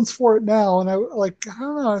feelings for it now, and I don't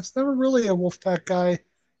know. It's never really a Wolfpack guy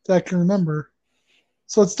that I can remember.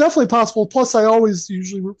 So it's definitely possible. Plus, I always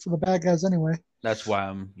usually root for the bad guys anyway. That's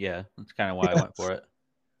why that's kind of why I went for it.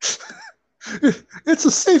 It's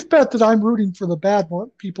a safe bet that I'm rooting for the bad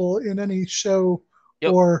people in any show,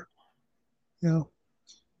 Yep. or you know,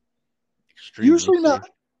 Extremely usually safe.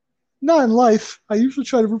 not in life. I usually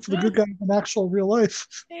try to root for the good guys in actual real life.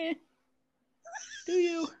 Do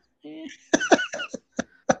you?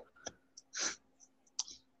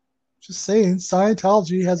 Just saying,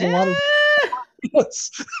 Scientology has a lot of.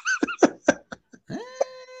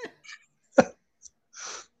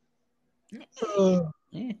 uh,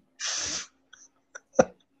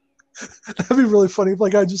 that'd be really funny if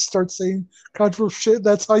like I just start saying controversial shit.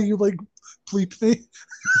 That's how you like bleep me.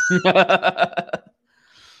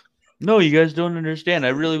 No, you guys don't understand. I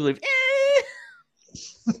really believe.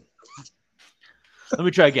 Let me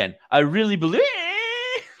try again. I really believe.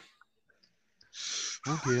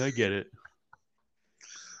 Okay, I get it.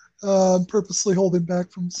 I'm purposely holding back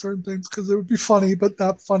from certain things because it would be funny, but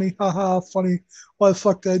not funny. Haha, funny. Why the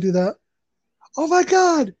fuck did I do that? Oh my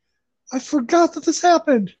god! I forgot that this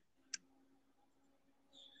happened.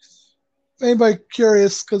 If anybody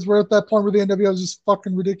curious, because we're at that point where the NWO is just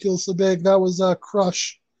fucking ridiculously big. That was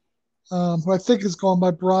Crush, who I think is going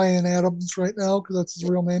by Brian Adams right now because that's his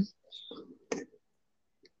real name.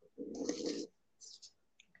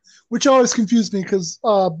 Which always confused me because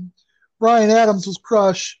Brian Adams was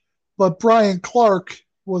Crush, but Brian Clark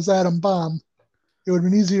was Adam Bomb. It would have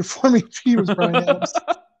been easier for me if he was Brian Adams.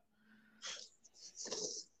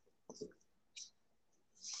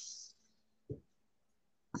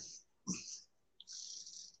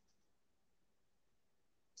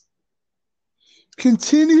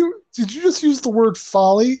 Continue. Did you just use the word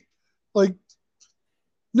folly? Like,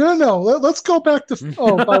 no. Let's go back to.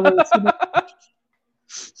 Oh, by the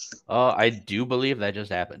way, I do believe that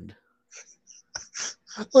just happened.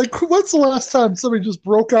 like, when's the last time somebody just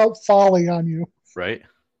broke out folly on you? Right?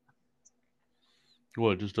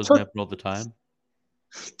 Well, it just doesn't happen all the time.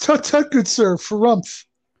 Tut tut, good sir, for rumph.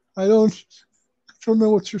 I don't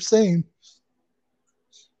know what you're saying.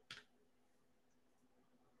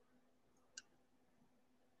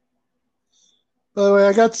 By the way,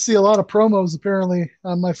 I got to see a lot of promos apparently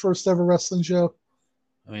on my first ever wrestling show.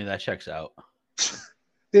 I mean, that checks out.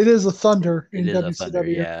 It is a Thunder in It is WCW. a Thunder,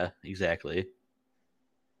 yeah, exactly.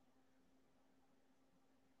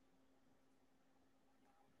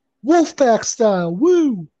 Wolfpack style,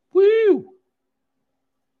 woo! Woo!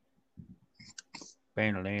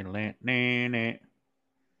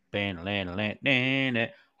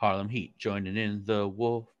 Harlem Heat joining in the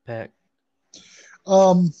Wolfpack.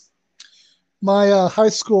 My high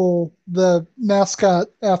school, the mascot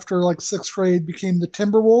after like sixth grade became the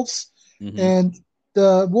Timberwolves, and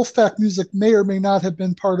the Wolfpack music may or may not have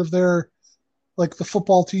been part of their like the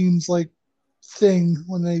football team's like thing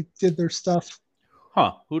when they did their stuff.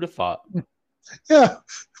 Huh? Who'd have thought? Yeah,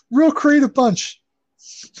 real creative bunch.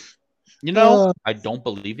 You know, I don't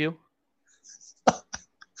believe you.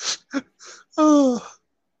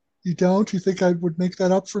 You don't? You think I would make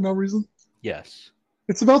that up for no reason? Yes.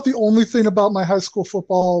 It's about the only thing about my high school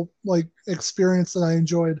football like experience that I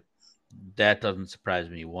enjoyed. That doesn't surprise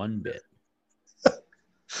me one bit.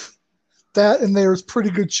 That and there's pretty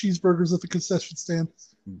good cheeseburgers at the concession stand.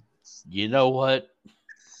 You know what?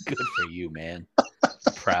 Good for you, man.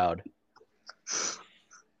 Proud.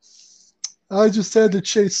 I just had to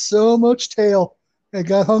chase so much tail. I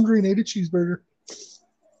got hungry and ate a cheeseburger.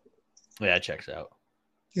 Yeah, that checks out.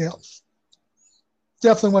 Yeah.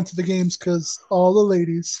 Definitely went to the games because all the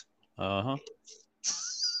ladies. Uh-huh.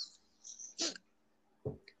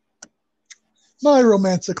 My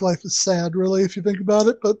romantic life is sad, really, if you think about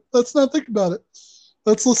it, but let's not think about it.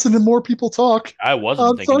 Let's listen to more people talk. I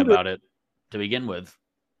wasn't thinking about it to begin with.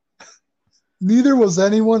 Neither was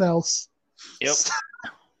anyone else. Yep.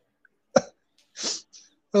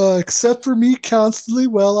 Except for me constantly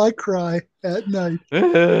while I cry at night.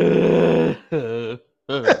 I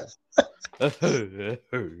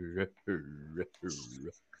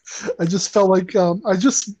just felt like I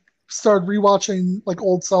just started rewatching like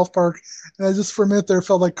old South Park, and I just for a minute there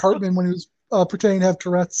felt like Cartman when he was pretending to have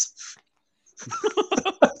Tourette's.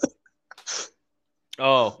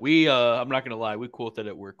 Oh, I'm not gonna lie, we quoted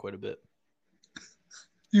at work quite a bit.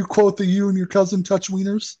 You quote the "you and your cousin touch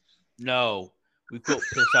wieners." No, we quote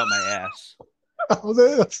 "piss out my ass." Oh,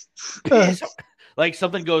 that's Piss. Like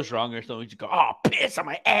something goes wrong or something, we just go, "Oh, piss on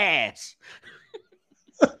my ass."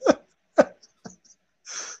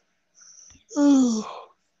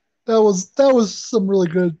 that was some really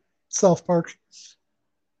good South Park.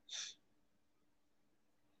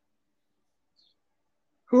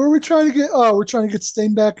 Who are we trying to get? Oh, we're trying to get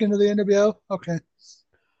Sting back into the NWO. Okay.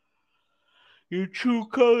 Your true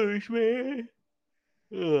colors, man.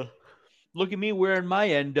 Ugh. Look at me wearing my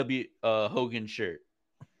NW Hogan shirt.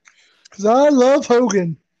 Because I love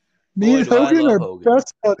Hogan. Me Boy, and do I Hogan love are Hogan.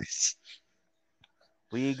 best buddies.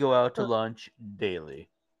 We go out to lunch daily.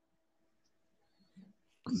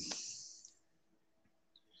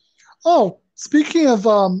 Oh, speaking of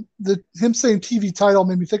him saying TV title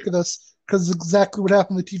made me think of this because it's exactly what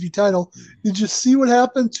happened to the TV title. Did you see what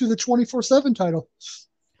happened to the 24/7 title?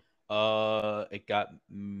 It got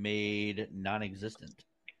made non-existent,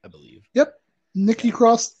 I believe. Yep. Nikki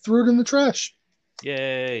Cross threw it in the trash,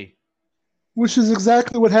 Yay. which is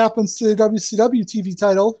exactly what happens to the WCW TV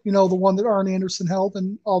title. You know, the one that Arn Anderson held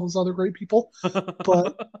and all those other great people.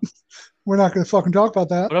 But we're not going to fucking talk about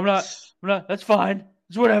that. But I'm not. That's fine.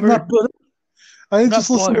 It's whatever. Not, but I I'm didn't not just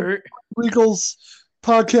listen to butthurt. Regal's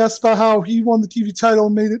podcast about how he won the TV title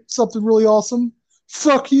and made it something really awesome.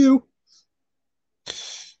 Fuck you.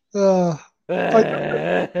 If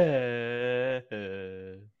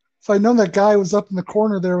I'd known that guy was up in the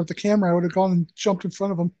corner there with the camera, I would have gone and jumped in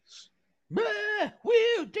front of him. Woo!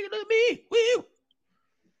 Take a look at me. Woo!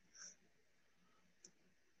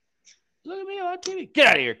 Look at me on TV. Get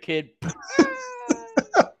out of here, kid.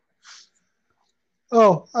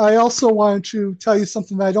 Oh, I also wanted to tell you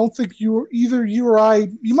something that I don't think either you or I,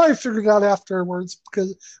 you might have figured it out afterwards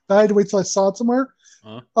because I had to wait till I saw it somewhere.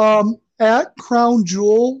 At Crown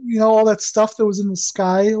Jewel, you know, all that stuff that was in the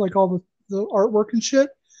sky, like all the artwork and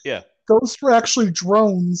shit. Yeah. Those were actually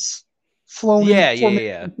drones flown Yeah. to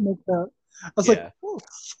make that. I was Yeah.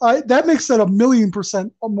 like, that makes that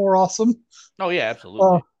 1,000,000% more awesome. Oh yeah,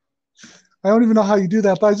 absolutely. I don't even know how you do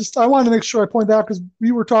that, but I wanted to make sure I pointed out because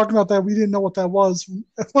we were talking about that. We didn't know what that was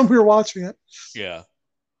when we were watching it. Yeah.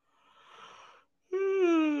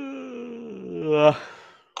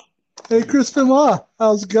 Hey, Chris Benoit,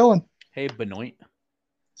 how's it going? Hey, Benoit.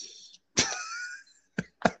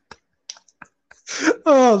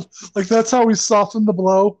 Like that's how we soften the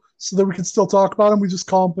blow so that we can still talk about him. We just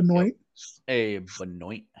call him Benoit. Yep. Hey,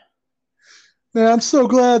 Benoit. Man, I'm so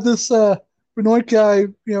glad this Benoit guy,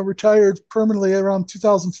 retired permanently around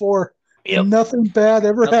 2004. Yep. And nothing bad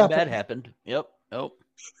ever Nothing happened. bad happened. Yep.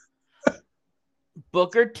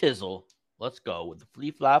 Booker Tizzle. Let's go with the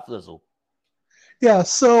flea fly flizzle. Yeah,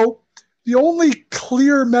 so the only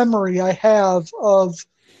clear memory I have of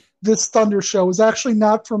this Thunder show is actually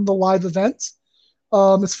not from the live event.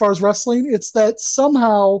 As far as wrestling, it's that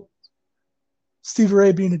somehow Stevie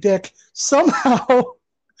Ray being a dick, somehow,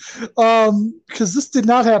 because this did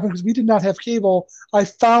not happen because we did not have cable. I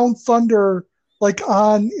found Thunder like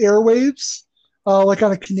on airwaves, like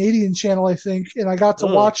on a Canadian channel, I think, and I got to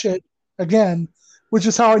watch it again, which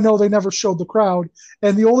is how I know they never showed the crowd.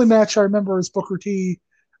 And the only match I remember is Booker T.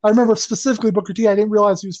 I remember specifically Booker T. I didn't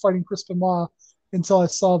realize he was fighting Chris Benoit until I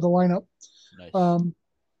saw the lineup. Nice.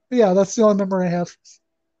 Yeah, that's the only memory I have.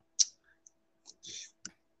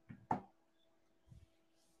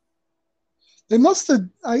 They must have,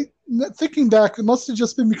 thinking back, it must have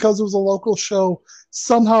just been because it was a local show,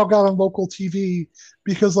 somehow got on local TV,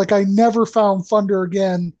 because like I never found Thunder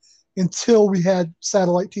again until we had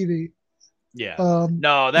satellite TV. Yeah.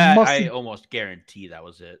 No, that I almost guarantee that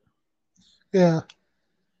was it. Yeah.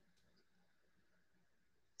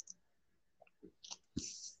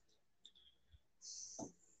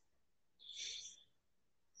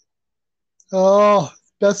 Oh,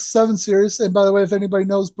 best 7 series. And by the way, if anybody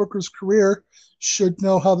knows Booker's career, should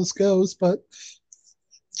know how this goes. But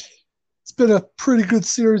it's been a pretty good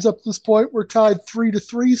series up to this point. We're tied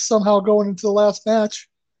 3-3 somehow going into the last match.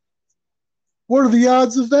 What are the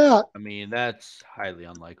odds of that? I mean, that's highly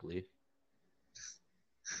unlikely.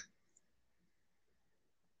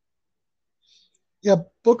 Yeah,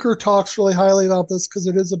 Booker talks really highly about this because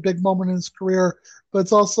it is a big moment in his career. But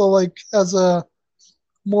it's also like, as a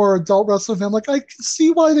more adult wrestling fan, like I can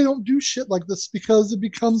see why they don't do shit like this because it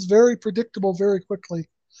becomes very predictable very quickly.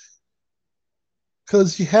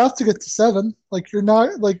 Because you have to get to 7. Like you're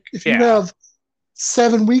not like if you have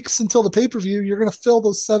 7 weeks until the pay-per-view, you're gonna fill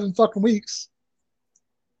those 7 fucking weeks.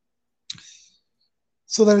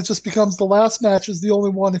 So then it just becomes the last match is the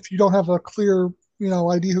only one if you don't have a clear,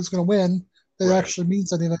 idea who's gonna win that actually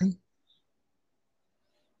means anything.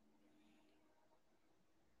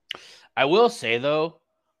 I will say though,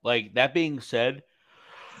 like that being said,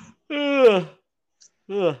 if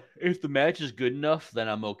the match is good enough, then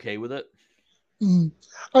I'm okay with it. I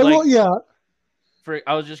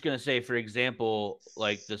was just gonna say, for example,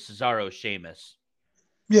 like the Cesaro Sheamus,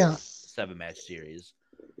 7-match series,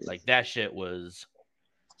 like that shit was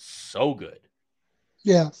so good.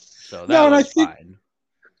 Yeah. So that was fine.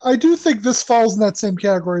 I do think this falls in that same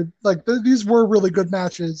category. Like these were really good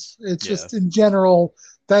matches. It's Yeah. just in general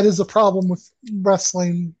that is a problem with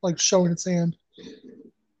wrestling, like showing its hand.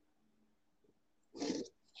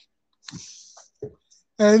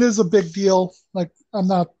 And it is a big deal. Like I'm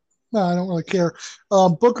not, no, I don't really care.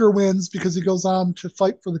 Booker wins because he goes on to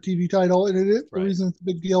fight for the TV title, and the Right. reason it's a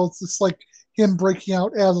big deal, it's just like him breaking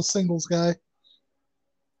out as a singles guy.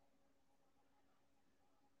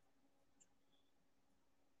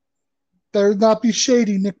 Better not be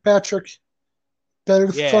shady, Nick Patrick. Better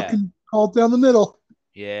Yeah. fucking call it down the middle.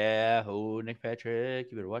 Yeah. Oh, Nick Patrick,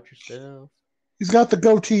 you better watch yourself. He's got the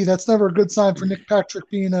goatee. That's never a good sign for Nick Patrick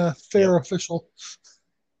being a fair Yep. official.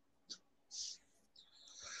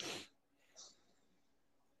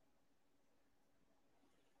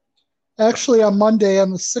 Actually, on Monday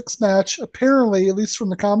on the sixth match, apparently, at least from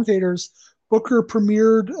the commentators, Booker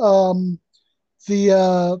premiered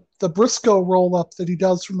the Briscoe roll up that he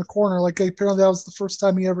does from the corner. Like apparently that was the first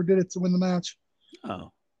time he ever did it to win the match.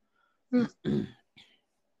 Oh. Yeah.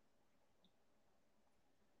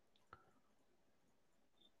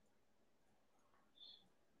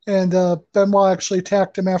 And Benoit actually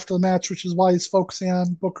attacked him after the match, which is why he's focusing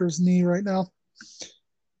on Booker's knee right now.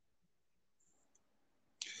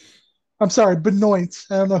 I'm sorry, Benoit.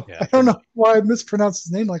 I don't know. Yeah. I don't know why I mispronounced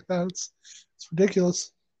his name like that. It's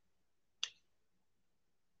ridiculous.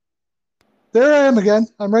 There I am again.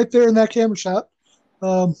 I'm right there in that camera shot.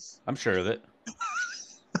 I'm sure of it.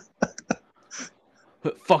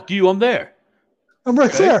 Fuck you, I'm there. I'm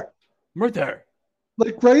right Okay. there. I'm right there.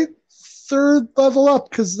 Like right third level up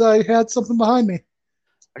because I had something behind me.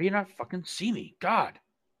 How do you not fucking see me? God.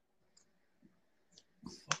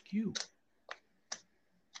 Fuck you.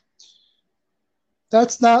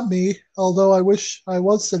 That's not me, although I wish I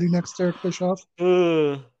was sitting next to Eric Bischoff.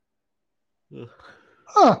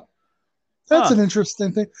 Huh. That's an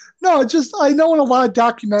interesting thing. No, I know in a lot of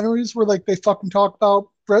documentaries where like they fucking talk about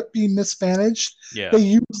Brett being mismanaged, Yeah. they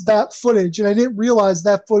use that footage, and I didn't realize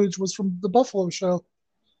that footage was from the Buffalo show.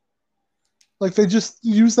 Like they just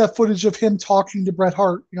use that footage of him talking to Bret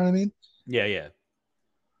Hart. You know what I mean? Yeah, yeah.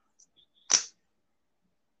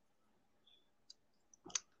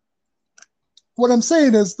 What I'm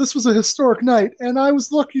saying is this was a historic night, and I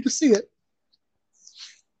was lucky to see it.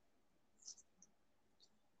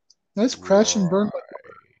 Nice crash and burn.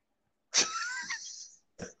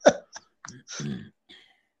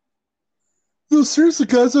 No, seriously,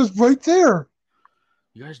 guys, I was right there.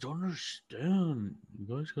 You guys don't understand. You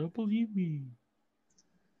guys gotta believe me.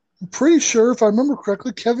 I'm pretty sure, if I remember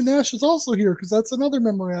correctly, Kevin Nash is also here because that's another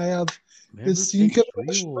memory I have. Is seeing Kevin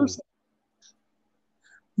Nash in person.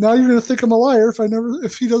 Now you're gonna think I'm a liar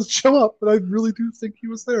if he doesn't show up, but I really do think he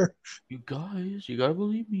was there. You guys, you gotta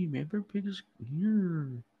believe me. Man Pig is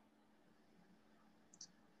here.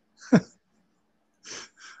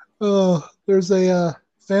 There's a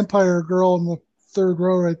vampire girl in the third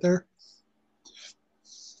row right there.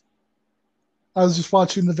 I was just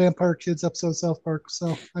watching the Vampire Kids episode of South Park,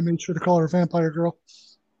 so I made sure to call her Vampire Girl.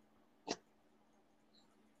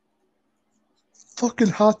 Fucking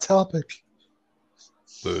Hot Topic.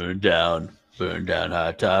 Burn down,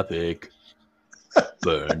 Hot Topic.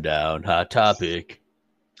 Burn down, Hot Topic.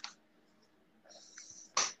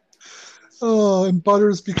 Oh, and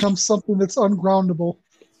Butters becomes something that's ungroundable.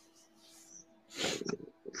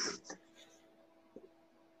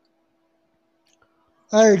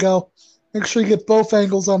 There you go. Make sure you get both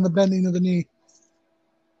angles on the bending of the knee.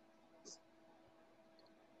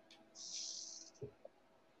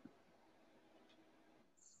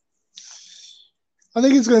 I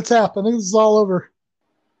think he's going to tap. I think this is all over.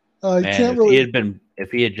 Man,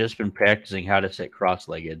 if he had just been practicing how to sit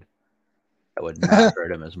cross-legged, that would not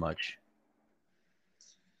hurt him as much.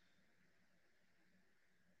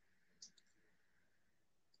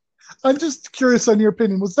 I'm just curious on your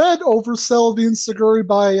opinion. Was that oversell the Seguri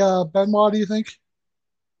by Benoit, do you think?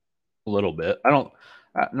 A little bit.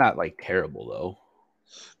 Not like terrible though.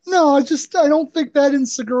 No, I don't think that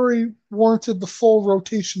Seguri warranted the full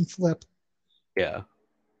rotation flip. Yeah.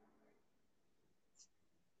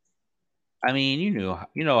 I mean, you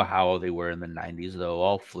know how they were in the '90s though,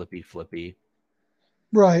 all flippy.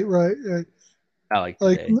 Right. Not like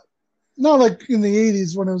today. Not like in the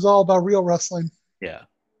 80s when it was all about real wrestling. Yeah.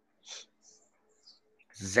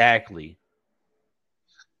 Exactly.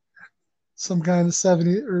 Some guy in the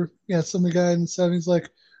 70s, some guy in the 70s like,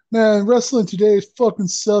 man, wrestling today fucking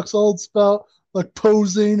sucks. All it's about like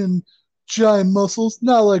posing and giant muscles,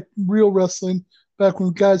 not like real wrestling back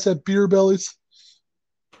when guys had beer bellies.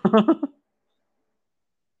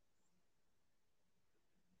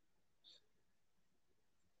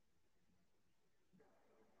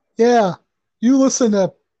 Yeah. You listen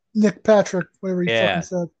to Nick Patrick, whatever he fucking Yeah,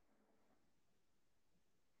 said.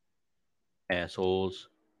 assholes.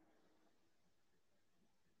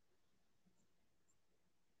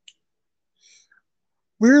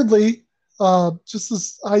 Weirdly, just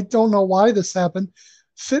as I don't know why this happened,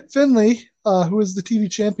 Fit Finley, who is the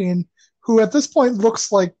TV champion, who at this point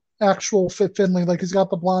looks like actual Fit Finley, like he's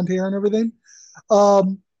got the blonde hair and everything.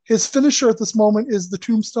 His finisher at this moment is the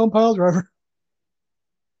Tombstone Pile Driver.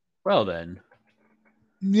 Well then,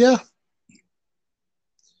 Yeah,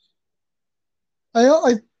 I,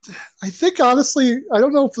 I I think honestly, I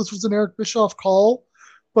don't know if this was an Eric Bischoff call,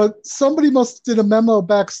 but somebody must did a memo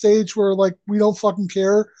backstage where like we don't fucking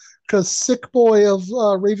care because Sick Boy of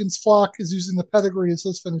Ravens Flock is using the pedigree as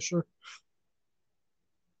his finisher.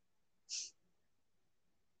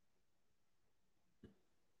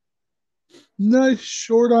 Nice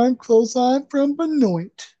short arm close on from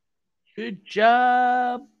Benoit. good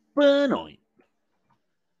job, Benoit.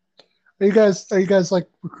 Are you guys like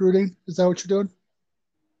recruiting? Is that what you're doing?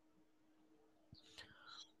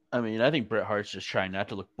 I mean, I think Bret Hart's just trying not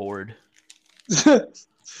to look bored.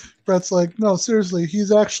 Brett's like, no, seriously,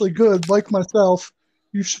 he's actually good, like myself.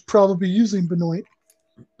 You should probably be using Benoit.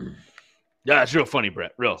 Yeah, it's real funny,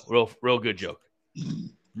 Bret. Real good joke.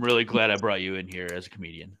 I'm really glad I brought you in here as a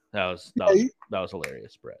comedian. That was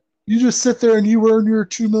hilarious, Bret. You just sit there and you earn your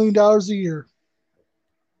 $2 million a year.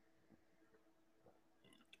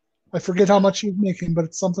 I forget how much you're making, but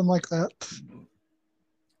it's something like that.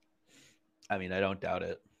 I mean, I don't doubt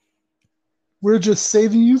it. We're just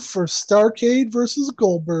saving you for Starcade versus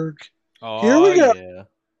Goldberg. Here Oh we go. yeah.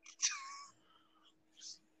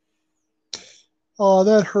 Oh,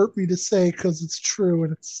 that hurt me to say because it's true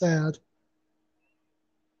and it's sad.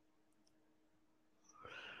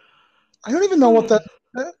 I don't even know what that.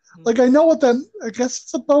 Like, I know what that. I guess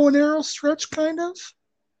it's a bow and arrow stretch, kind of.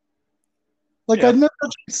 Like, Yeah. I've never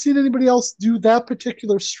actually seen anybody else do that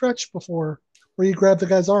particular stretch before, where you grab the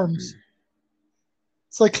guy's arms.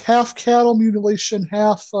 It's like half cattle mutilation,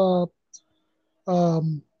 half.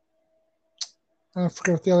 Um, I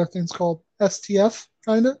forget what the other thing's called. STF,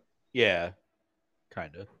 kind of. Yeah.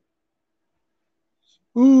 Kind of.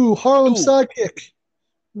 Ooh, Harlem Ooh. sidekick,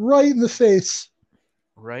 right in the face.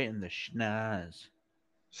 Right in the schnoz.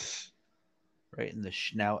 Right in the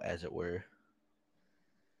schnout, as it were.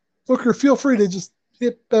 Booker, feel free to just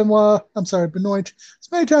hit Benoit. I'm sorry, Benoit.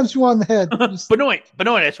 As many times as you want in the head. Just, Benoit,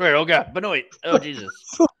 I swear. Oh god, Benoit. Oh Jesus.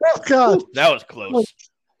 oh God. Ooh, that was close.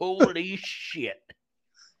 Holy shit.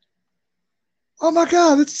 Oh my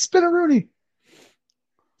God, it's Spinneroonie.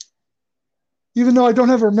 Even though I don't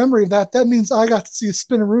have a memory of that, that means I got to see a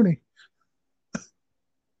Spinneroonie.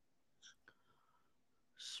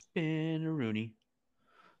 Spin a Rooney.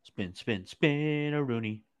 Spin a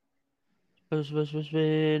Rooney.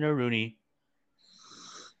 Spin a Rooney.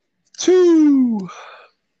 2.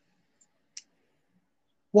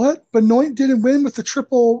 What? Benoit didn't win with the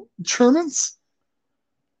triple Germans?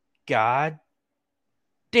 God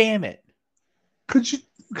damn it. Could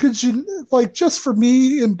you, like, just for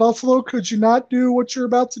me in Buffalo, could you not do what you're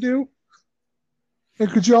about to do?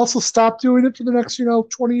 And could you also stop doing it for the next,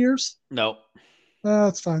 20 years? No.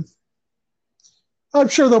 That's fine. I'm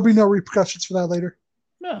sure there'll be no repercussions for that later.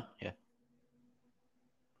 No, yeah.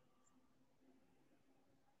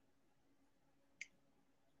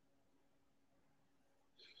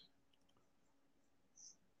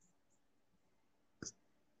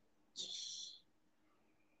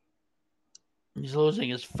 He's losing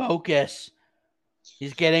his focus.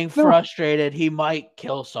 He's getting frustrated. He might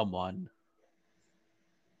kill someone.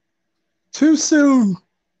 Too soon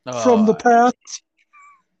from the past.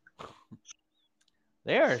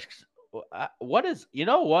 They are. What is. You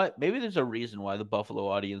know what? Maybe there's a reason why the Buffalo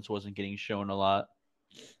audience wasn't getting shown a lot.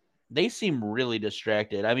 They seem really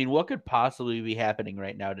distracted. I mean, what could possibly be happening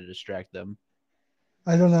right now to distract them?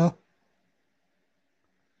 I don't know.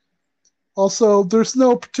 Also, there's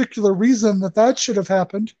no particular reason that should have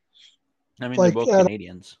happened. I mean, they're both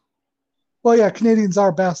Canadians. Well, yeah, Canadians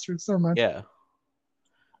are bastards. Never mind. Yeah.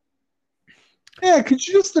 Yeah, could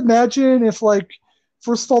you just imagine if, like,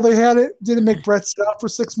 first of all, they didn't make Brett sit out for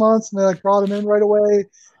 6 months, and they like brought him in right away,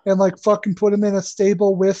 and like fucking put him in a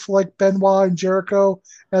stable with like Benoit and Jericho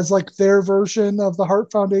as like their version of the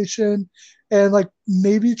Hart Foundation, and like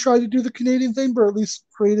maybe try to do the Canadian thing, but at least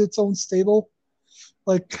create its own stable.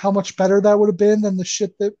 Like how much better that would have been than the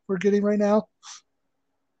shit that we're getting right now.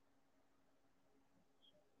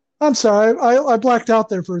 I'm sorry, I blacked out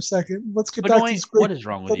there for a second. Let's get back to this. What is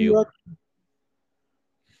wrong with you?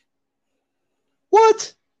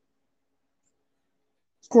 What?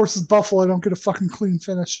 Of course, it's Buffalo. I don't get a fucking clean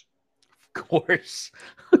finish. Of course.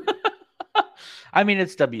 I mean,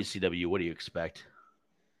 it's WCW. What do you expect?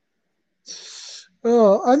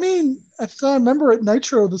 I mean, if I remember it,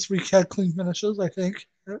 Nitro this week had clean finishes, I think.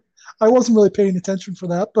 I wasn't really paying attention for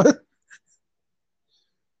that, but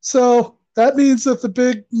so that means that the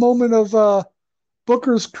big moment of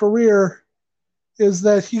Booker's career is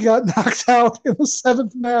that he got knocked out in the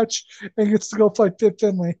seventh match and gets to go fight Fit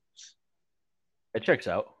Finlay. It checks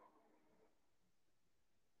out.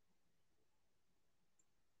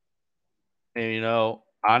 And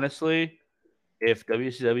honestly, if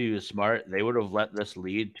WCW is smart, they would have let this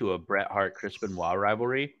lead to a Bret Hart Chris Benoit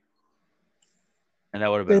rivalry, and that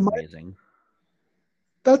would have They been might. amazing.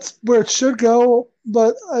 That's where it should go,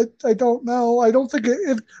 but I don't know. I don't think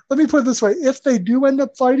let me put it this way: if they do end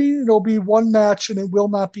up fighting, it'll be one match, and it will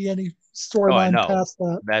not be any Oh, I storyline know. past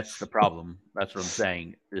that. That's the problem. That's what I'm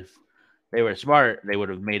saying. If they were smart, they would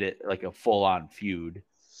have made it like a full-on feud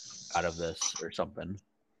out of this or something.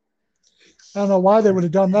 I don't know why they would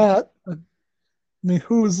have done that. I mean,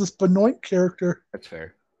 who is this Benoit character? That's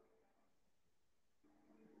fair.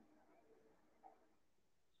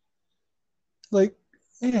 Like,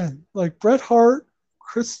 man, like Bret Hart,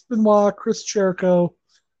 Chris Benoit, Chris Jericho. I'm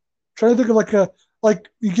trying to think of like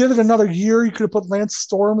you give it another year, you could have put Lance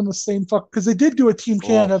Storm in the same fuck because they did do a Team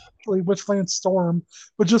Canada actually with Lance Storm,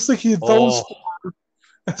 but just thinking of those four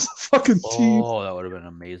as a fucking team. Oh, that would have been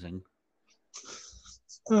amazing.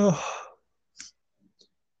 Ugh.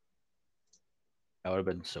 That would have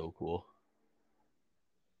been so cool.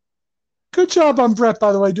 Good job on Brett,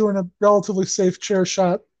 by the way, doing a relatively safe chair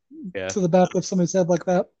shot to the back of somebody's head like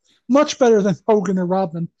that. Much better than Hogan or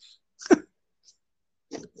Rodman.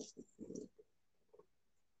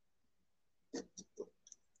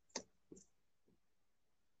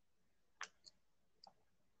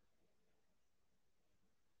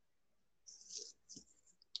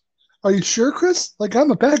 Are you sure, Chris? Like,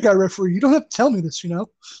 I'm a bad guy referee. You don't have to tell me this,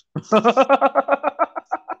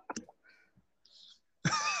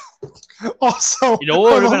 Also, what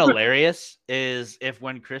would have been hilarious is if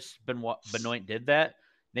when Chris Benoit did that,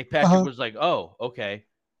 Nick Patrick was like, "Oh, okay,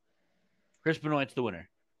 Chris Benoit's the winner."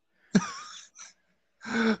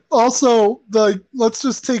 Also, let's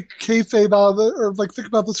just take kayfabe out of it, or like think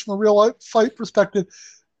about this from a real life fight perspective.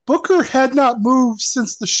 Booker had not moved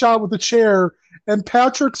since the shot with the chair, and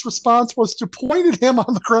Patrick's response was to point at him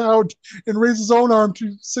on the ground and raise his own arm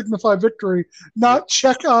to signify victory, not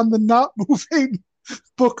check on the not moving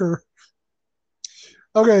Booker.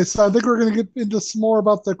 Okay, so I think we're going to get into some more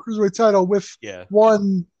about the Cruiserweight title with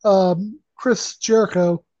one Chris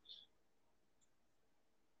Jericho.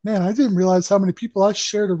 Man, I didn't realize how many people I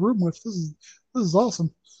shared a room with. This is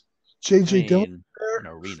awesome. JJ Dillon. An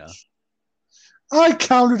arena. I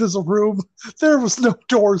counted as a room. There was no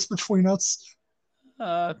doors between us.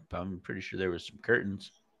 I'm pretty sure there was some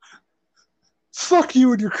curtains. Fuck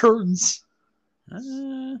you and your curtains.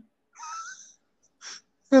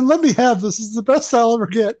 And let me have this. This is the best I'll ever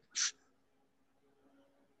get.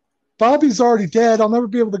 Bobby's already dead. I'll never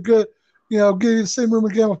be able to get you the same room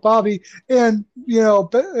again with Bobby. And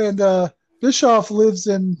Bischoff lives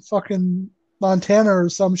in fucking Montana or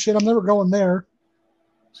some shit. I'm never going there.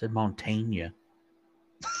 I said Montana.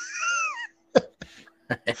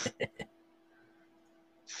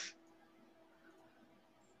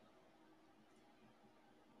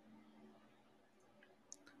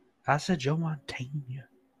 I said Joe Montana.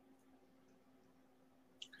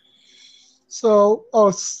 So,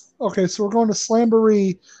 okay. So we're going to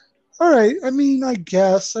Slamboree. All right. I mean, I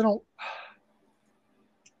guess I don't.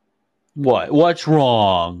 What? What's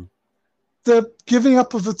wrong? The giving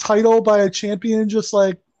up of the title by a champion, just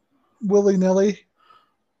like willy nilly.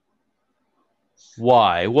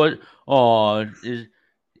 Why? What? Oh,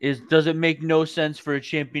 does it make no sense for a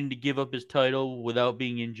champion to give up his title without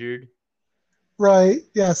being injured? Right.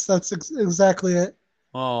 Yes, that's exactly it.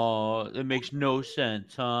 Oh, it makes no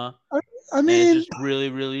sense, huh? I mean, and it's just really,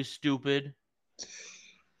 really stupid.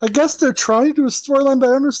 I guess they're trying to do a storyline, but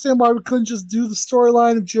I understand why we couldn't just do the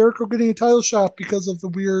storyline of Jericho getting a title shot because of the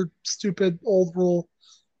weird, stupid old rule.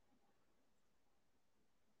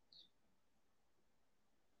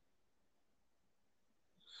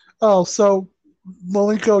 Oh, so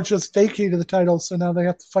Malenko just vacated the title, so now they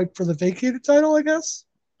have to fight for the vacated title, I guess?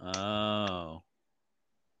 Oh.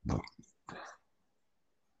 I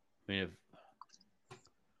mean,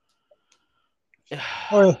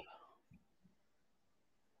 Oh,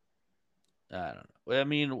 yeah. I don't know. I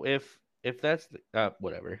mean, if that's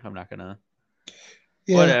whatever, I'm not gonna.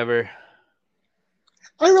 Yeah. Whatever.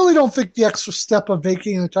 I really don't think the extra step of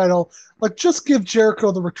vacating the title, like, just give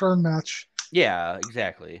Jericho the return match. Yeah,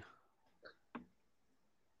 exactly.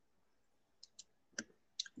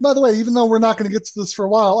 By the way, even though we're not going to get to this for a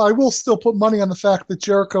while, I will still put money on the fact that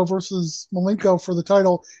Jericho versus Malenko for the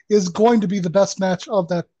title is going to be the best match of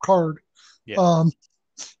that card. Yeah. Um,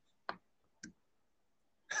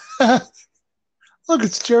 look,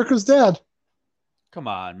 it's Jericho's dad. Come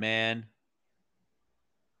on, man.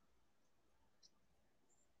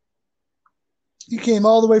 He came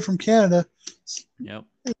all the way from Canada Yep.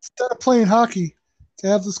 instead of playing hockey to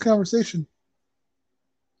have this conversation.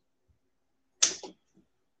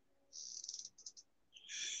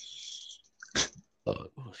 Oh,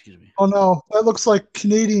 excuse me. Oh no, that looks like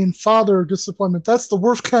Canadian father disappointment. That's the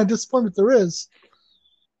worst kind of disappointment there is.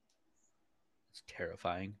 It's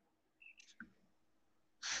terrifying.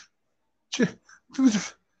 I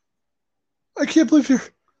can't believe you're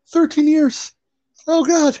 13 years. Oh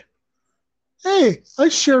God. Hey, I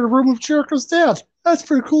shared a room with Jericho's dad. That's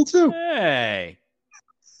pretty cool too. Hey.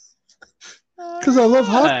 Because I love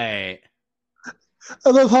hockey. Right.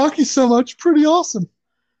 I love hockey so much. Pretty awesome.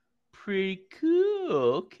 Pretty cool.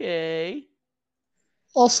 Okay.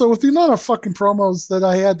 Also, with the amount of fucking promos that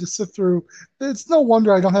I had to sit through, it's no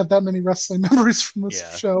wonder I don't have that many wrestling memories from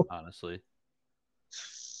this show. Honestly.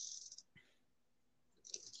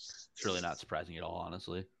 It's really not surprising at all,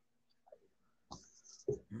 honestly.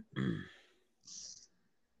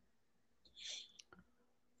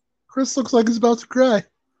 Chris looks like he's about to cry.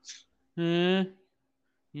 Wham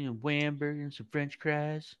burger and some French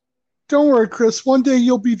fries. Don't worry, Chris. One day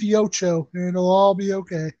you'll be the Ocho, and it'll all be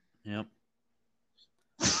okay. Yep.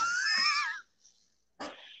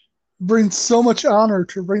 Brings so much honor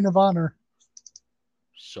to Ring of Honor.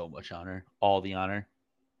 So much honor. All the honor.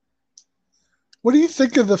 What do you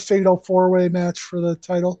think of the Fatal 4-Way match for the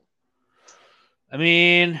title? I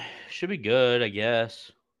mean, should be good, I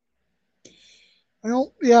guess. I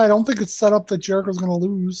don't think it's set up that Jericho's going to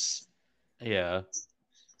lose. Yeah.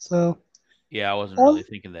 So. Yeah, I wasn't really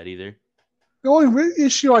thinking that either. The only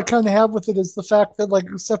issue I kind of have with it is the fact that, like,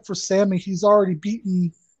 except for Sammy, he's already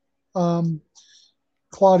beaten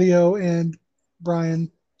Claudio and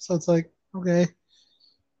Brian. So it's like, okay.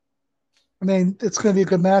 I mean, it's going to be a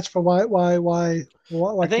good match, but why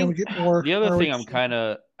can't we get more? The other thing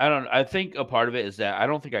I think a part of it is that I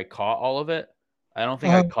don't think I caught all of it. I don't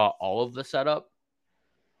think I caught all of the setup.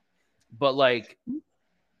 But, like,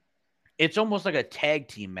 it's almost like a tag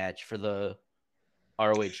team match for the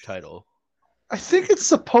ROH title. I think it's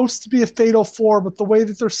supposed to be a Fatal 4, but the way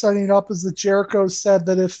that they're setting it up is that Jericho said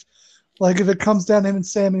that if it comes down to him and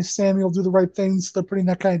Sammy will do the right things. They're putting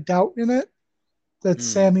that kind of doubt in it, that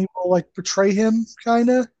Sammy will, like, betray him, kind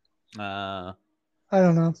of. I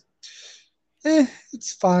don't know.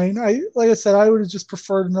 It's fine. Like I said, I would have just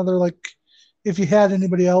preferred another, like, if you had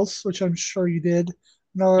anybody else, which I'm sure you did,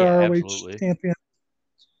 another ROH absolutely. champion.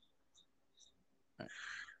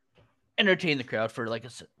 Entertain the crowd for like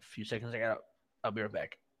a few seconds. I'll be right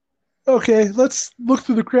back. Okay, let's look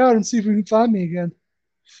through the crowd and see if we can find me again.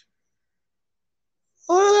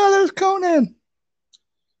 Oh, there's Conan.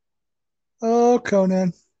 Oh,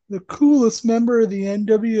 Conan, the coolest member of the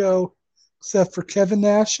NWO, except for Kevin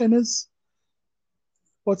Nash and his,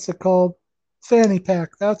 what's it called? Fanny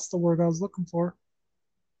pack. That's the word I was looking for.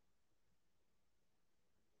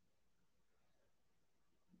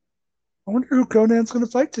 I wonder who Conan's going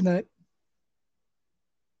to fight tonight.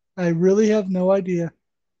 I really have no idea.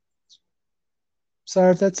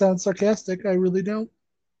 Sorry if that sounds sarcastic. I really don't.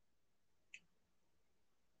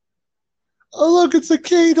 Oh, look, it's a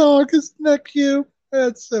K-Dog. Isn't that cute?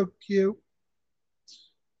 That's so cute.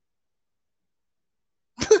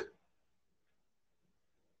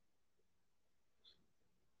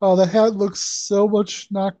 Oh, the hat looks so much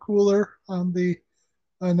not cooler on the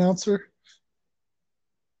announcer.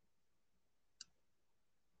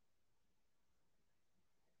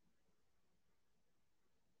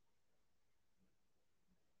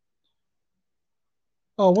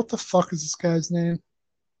 Oh, what the fuck is this guy's name?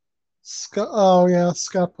 Scott. Oh, yeah,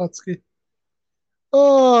 Scott Putski.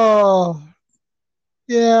 Oh,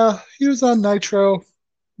 yeah, he was on Nitro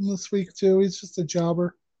this week too. He's just a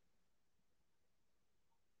jobber.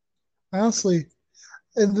 Honestly,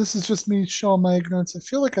 and this is just me showing my ignorance. I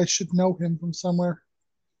feel like I should know him from somewhere.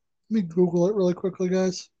 Let me Google it really quickly,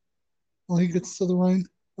 guys, while he gets to the ring.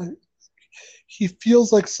 He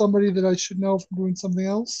feels like somebody that I should know from doing something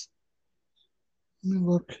else. Let me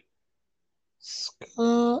look.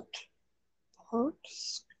 Scott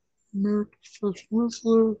Parks, American professional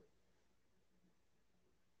wrestler.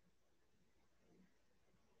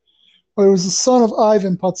 Oh, he was the son of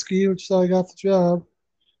Ivan Putski, which is how I got the job.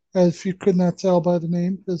 As if you could not tell by the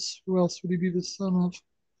name, because who else would he be the son of?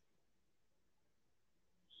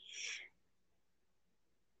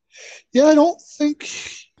 Yeah, I don't think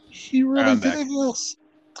he really I'm did back. anything else.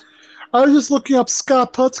 I was just looking up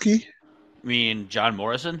Scott Putski. I mean, John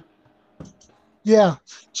Morrison? Yeah,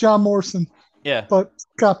 John Morrison, Yeah. but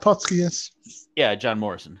Scott Putski is Yeah, John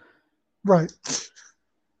Morrison. right.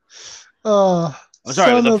 I'm sorry, but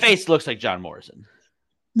Son the of face looks like John Morrison.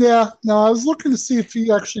 yeah. No, I was looking to see if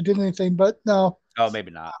he actually did anything, but no. Oh,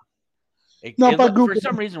 maybe not. Not by For Google.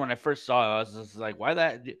 some reason, when I first saw it, I was just like, why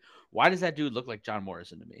does that dude look like John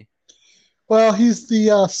Morrison to me? Well, he's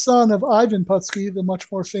the son of Ivan Putski, the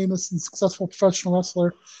much more famous and successful professional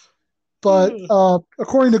wrestler. But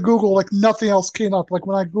according to Google, like nothing else came up. Like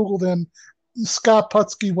when I Googled him, Scott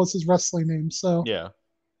Putski was his wrestling name. So Yeah.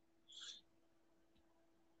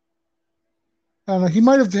 I don't know. He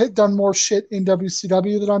might have done more shit in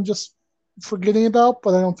WCW that I'm just forgetting about,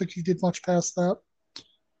 but I don't think he did much past that.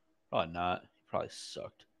 Probably not. He probably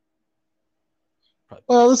sucked. Probably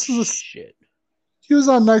Well, piece this of is shit. he was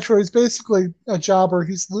on Nitro. He's basically a jobber.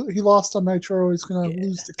 He lost on Nitro. He's gonna Yeah.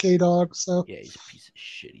 lose to K Dog. So Yeah, he's a piece of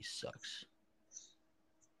shit. He sucks.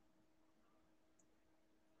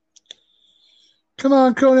 come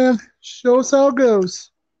on, Conan, show us how it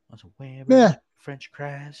goes. What's a Weber? Yeah. French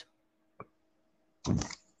fries.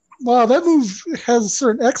 Wow, that move has a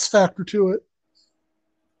certain X factor to it.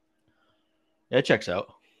 Yeah, it checks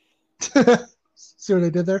out. See what I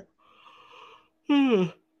did there?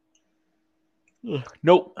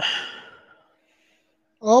 Nope.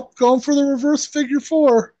 Oh, going for the reverse figure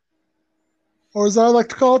four. Or as I like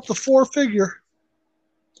to call it, the four figure.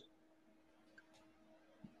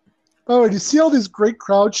 Oh, do you see all these great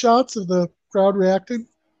crowd shots of the crowd reacting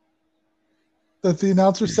that the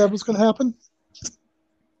announcer said was going to happen?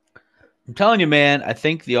 I'm telling you, man, I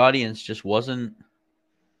think the audience just wasn't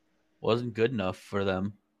good enough for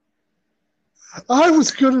them. I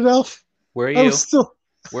was good enough. Where are I you? was still.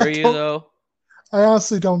 Where are you, though? I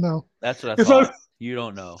honestly don't know. That's what I If thought. You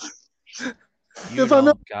don't know. You if I'm don't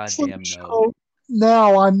at goddamn some know. show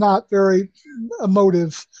now, I'm not very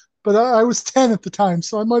emotive, but I was 10 at the time,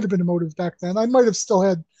 so I might have been emotive back then. I might have still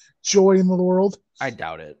had joy in the world. I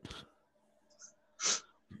doubt it.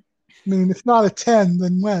 I mean, if not a 10,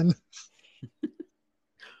 then when?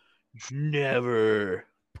 Never.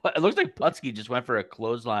 But it looks like Putski just went for a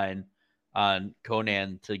clothesline on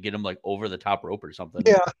Conan to get him like over the top rope or something.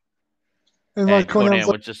 Yeah. And like Conan was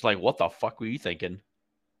was just like, "What the fuck were you thinking?"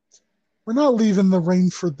 we're not leaving the ring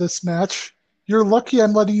for this match. You're lucky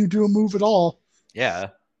I'm letting you do a move at all. Yeah.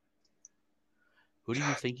 Who do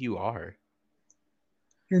you think you are?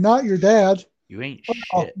 You're not your dad. You ain't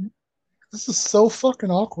Oh, shit. this is so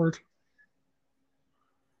fucking awkward.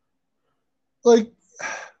 Like,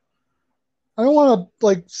 I don't want to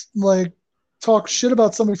like talk shit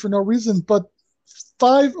about somebody for no reason, but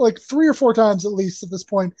three or four times at least at this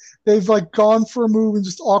point, they've like gone for a move and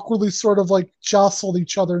just awkwardly sort of like jostled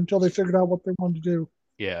each other until they figured out what they wanted to do.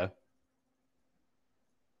 Yeah.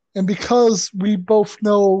 And because we both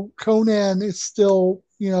know Conan is still,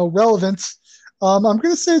 relevant, I'm going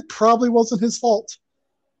to say it probably wasn't his fault.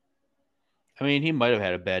 I mean, he might have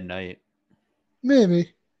had a bad night,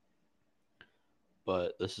 Maybe.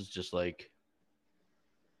 but this is just like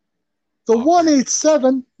The awkward.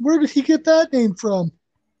 187, where did he get that name from?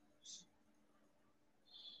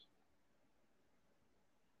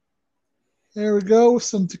 There we go,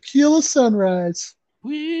 some Tequila Sunrise,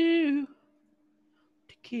 Woo.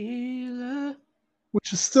 Tequila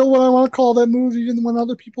which is still what I want to call that move, even when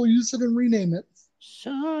other people use it and rename it.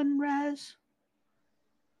 sunrise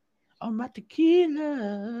on my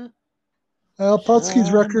tequila.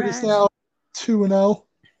 Putski's record is Sunrise. now 2-0.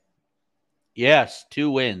 Yes, 2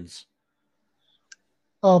 wins.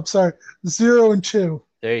 Oh, I'm sorry, 0-2.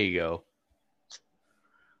 There you go.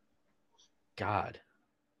 God.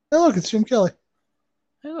 Hey, look, it's Jim Kelly.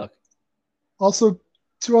 Hey, look. Also,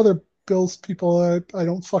 2 other Bills people. I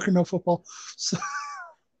don't fucking know football. So,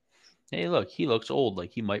 Hey, look. He looks old,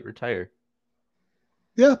 like he might retire.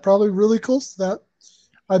 yeah, probably really close to that.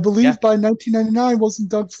 I believe by 1999, wasn't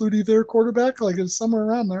Doug Flutie their quarterback? Like it was somewhere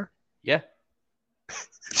around there. Yeah.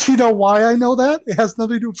 You know why I know that? It has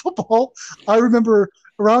nothing to do with football. I remember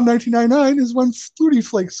around 1999 is when Flutie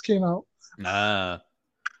Flakes came out.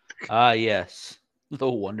 Yes. The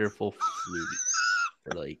wonderful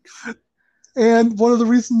Flutie Flakes. And one of the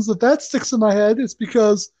reasons that sticks in my head is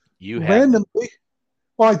because randomly,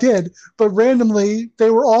 well, I did, but randomly, they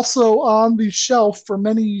were also on the shelf for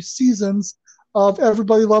many seasons of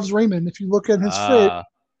Everybody Loves Raymond. If you look at his fridge,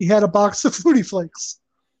 he had a box of Flutie Flakes.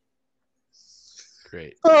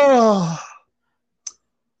 Great. Oh,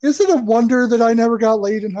 is it a wonder that I never got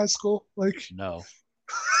laid in high school? Like, no.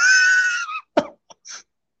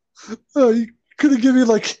 You could have given me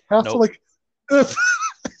like half, nope.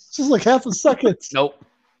 just like half a second. Nope.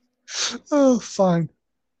 Oh, fine.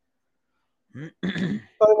 By the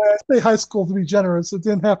way, I say high school to be generous. It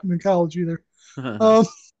didn't happen in college either. Oh,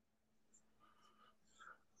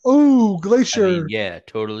 I mean, Glacier. yeah,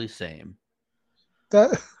 totally same.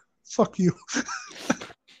 That fuck you.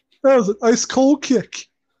 That was an ice cold kick.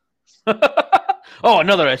 Oh,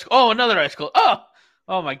 another ice. Oh, another ice cold.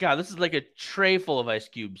 Oh my god, this is like a tray full of ice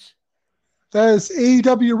cubes. That is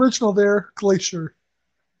AEW original there, Glacier.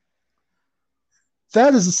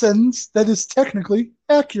 That is a sentence that is technically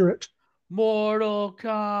accurate. Mortal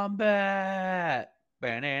Kombat.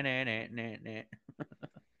 I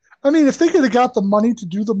mean, if they could have got the money to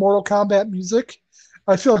do the Mortal Kombat music,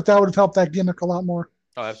 I feel like that would have helped that gimmick a lot more.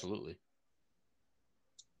 Oh, absolutely.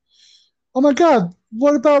 Oh my god,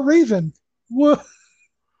 what about Raven? What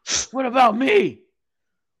about me?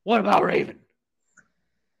 What about Raven?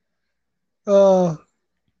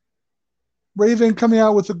 Raven coming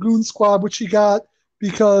out with a goon squad, which he got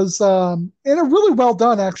because and it really well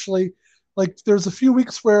done actually. Like there's a few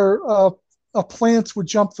weeks where a plant would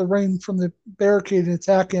jump the ring from the barricade and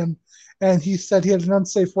attack him, and he said he had an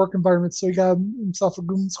unsafe work environment, so he got himself a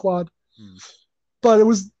goon squad. But it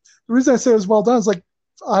was the reason I say it was well done is like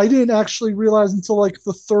I didn't actually realize until like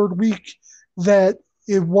the third week that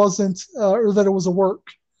it wasn't or that it was a work.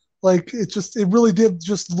 Like it really did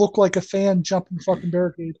just look like a fan jumping the fucking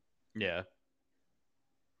barricade. Yeah.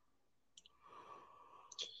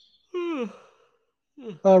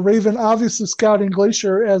 Raven obviously scouting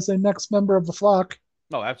Glacier as a next member of the flock.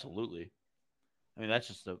 Oh, absolutely. I mean, that's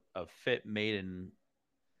just a fit made in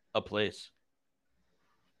a place.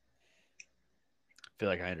 I feel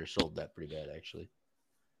like I undersold that pretty bad, actually.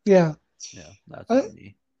 Yeah. Yeah, that's on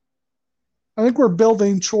me. I think we're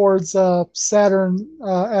building towards Saturn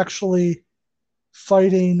actually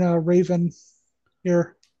fighting Raven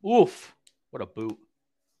here. Oof. What a boot.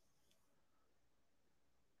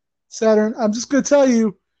 Saturn, I'm just going to tell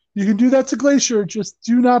you, you can do that to Glacier. Just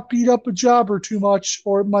do not beat up a jobber too much,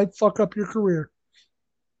 or it might fuck up your career.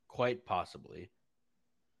 Quite possibly.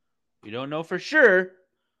 We don't know for sure.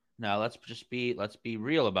 Now let's be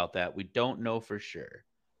real about that. We don't know for sure.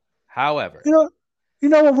 However, you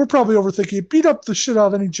know what? We're probably overthinking it. Beat up the shit out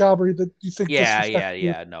of any jobber that you think.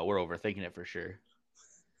 Yeah. No, we're overthinking it for sure.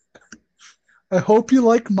 I hope you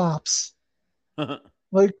like mops.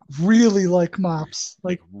 Like really like mops.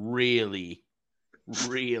 Like really,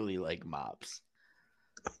 really like mops.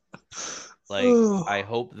 Like I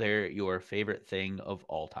hope they're your favorite thing of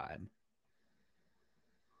all time.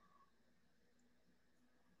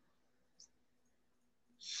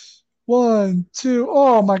 One, two.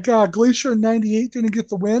 Oh my god, Glacier in '98 didn't get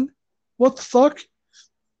the win. What the fuck?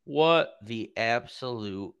 What the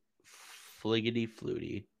absolute fliggity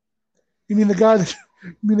fluty. You mean the guy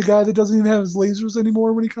that doesn't even have his lasers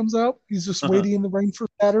anymore when he comes out? He's just waiting in the ring for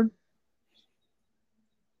Saturn.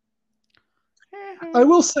 I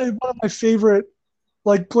will say one of my favorite,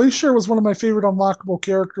 like Glacier was one of my favorite unlockable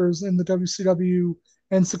characters in the WCW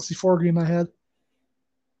N64 game I had.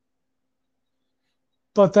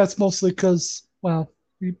 But that's mostly because, well,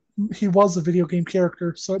 he was a video game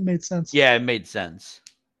character, so it made sense. Yeah, it made sense.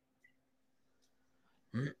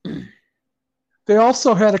 They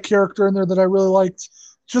also had a character in there that I really liked,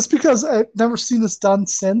 just because I've never seen this done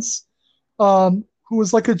since, who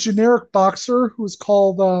was like a generic boxer who was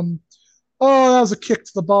called, that was a kick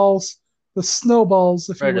to the balls, the snowballs,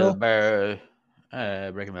 if you will.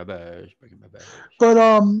 Breaking my bars. But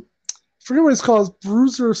I forget what he's called,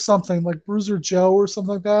 Bruiser or something, like Bruiser Joe or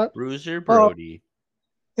something like that. Bruiser Brody.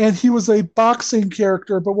 And he was a boxing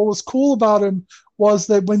character, but what was cool about him was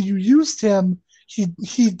that when you used him, he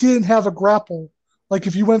didn't have a grapple. Like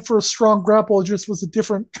if you went for a strong grapple, it just was a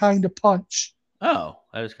different kind of punch. Oh,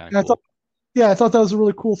 that was kind of cool. I thought that was a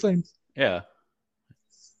really cool thing. Yeah.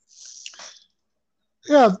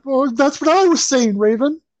 Yeah, well, that's what I was saying,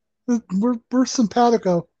 Raven. We're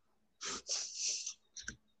simpatico.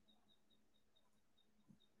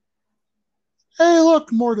 Hey,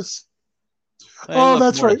 look, Mortis. Hey, look,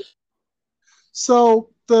 that's Mortis. right. So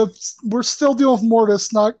we're still dealing with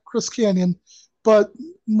Mortis, not Chris Kanyon, but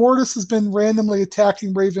Mortis has been randomly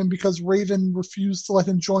attacking Raven because Raven refused to let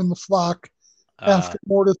him join the flock after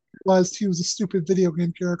Mortis realized he was a stupid video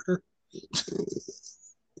game character.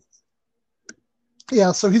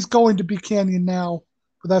 Yeah, so he's going to be Kanyon now,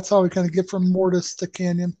 but that's how we kind of get from Mortis to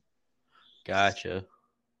Kanyon. Gotcha.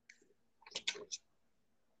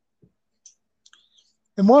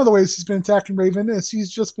 And one of the ways he's been attacking Raven is he's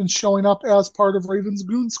just been showing up as part of Raven's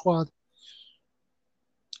goon squad.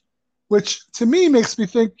 Which to me makes me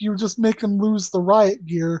think you just make him lose the riot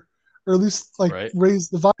gear, or at least raise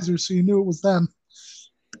the visor so you knew it was them.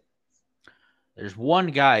 There's one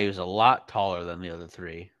guy who's a lot taller than the other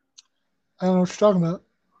three. I don't know what you're talking about.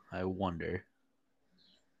 I wonder.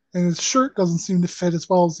 And his shirt doesn't seem to fit as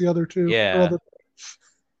well as the other two. Yeah.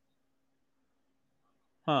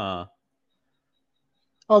 Huh.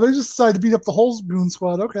 Oh, they just decided to beat up the whole Goon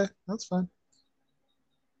Squad. Okay, that's fine.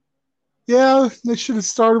 Yeah, they should have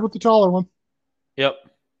started with the taller one. Yep.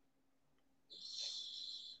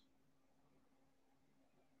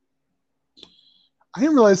 I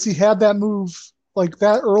didn't realize he had that move like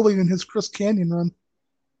that early in his Chris Canyon run.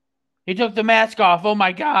 He took the mask off. Oh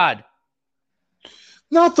my god.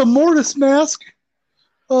 Not the Mortis mask.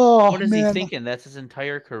 Oh, What is man. he thinking? That's his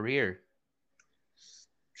entire career.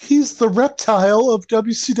 He's the reptile of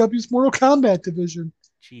WCW's Mortal Kombat division.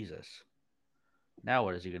 Jesus. Now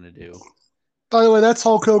what is he going to do? By the way, that's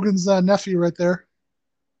Hulk Hogan's nephew right there.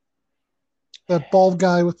 That bald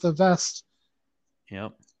guy with the vest.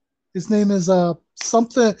 Yep. His name is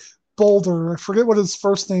something Boulder. I forget what his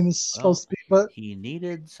first name is supposed to be, but he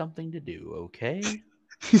needed something to do, okay?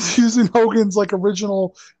 He's using Hogan's like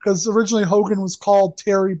original, because originally Hogan was called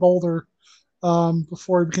Terry Boulder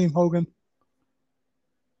before he became Hogan.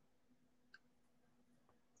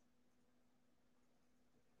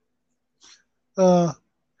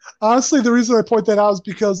 Honestly, the reason I point that out is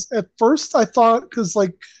because at first I thought, because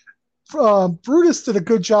like Brutus did a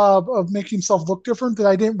good job of making himself look different, that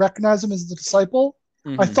I didn't recognize him as the disciple.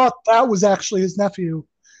 I thought that was actually his nephew.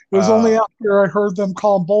 It was only after I heard them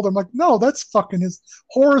call him Boulder. I'm like, no, that's fucking his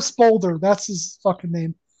Horace Boulder. That's his fucking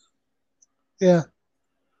name. Yeah.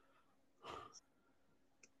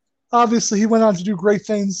 Obviously, he went on to do great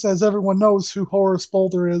things, as everyone knows who Horace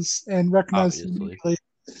Boulder is and recognized him immediately.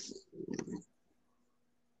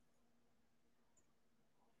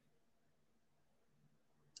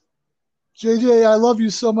 JJ, I love you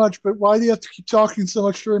so much, but why do you have to keep talking so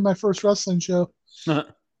much during my first wrestling show? I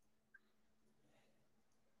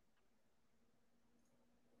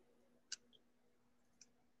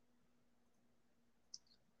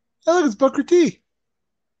think it's Booker T.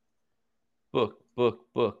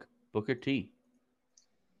 Booker T.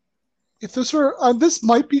 If this were, this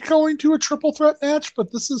might be going to a triple threat match,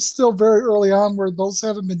 but this is still very early on where those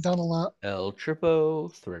haven't been done a lot. El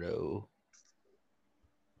Tripo Threado.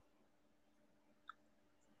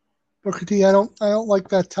 Booker T, I don't like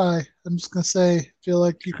that tie. I'm just gonna say, feel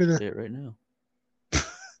like you could have. Say it right now.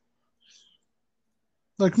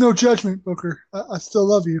 Like, no judgment, Booker. I still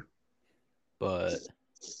love you. But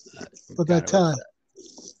that tie.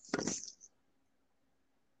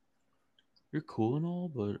 You're cool and all,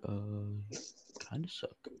 but kind of suck.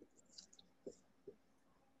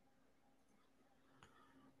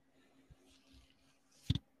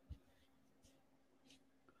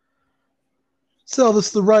 Sell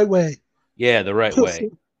this the right way. Yeah, the right way.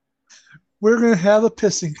 We're going to have a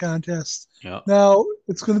pissing contest. Yep. Now,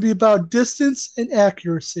 it's going to be about distance and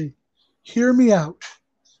accuracy. Hear me out.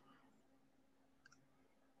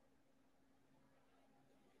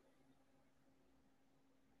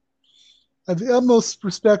 I have the utmost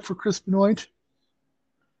respect for Chris Benoit.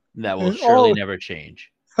 That will surely never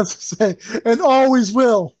change. I was going to say, and always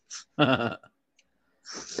will.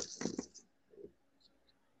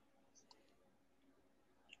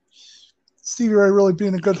 Stevie Ray really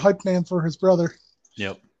being a good hype man for his brother.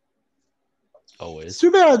 Yep. Always. It's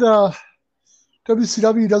too bad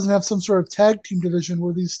WCW doesn't have some sort of tag team division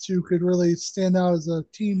where these two could really stand out as a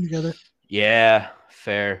team together. Yeah,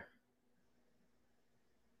 fair.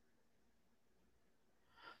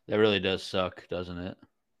 That really does suck, doesn't it?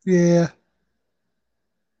 Yeah.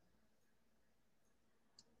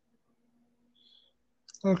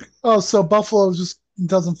 Okay. Oh, so Buffalo just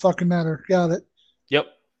doesn't fucking matter. Got it. Yep,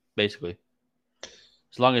 basically.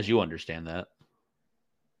 As long as you understand that.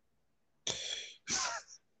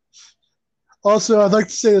 Also, I'd like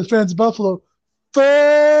to say, as fans of Buffalo,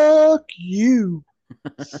 fuck you.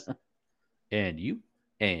 And you,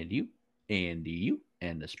 and you, and you,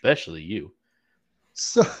 and especially you.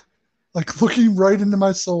 So, like, looking right into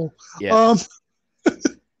my soul. Yeah.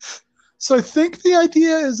 So I think the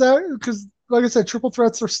idea is that, because, like I said, triple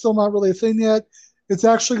threats are still not really a thing yet. It's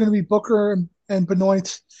actually going to be Booker and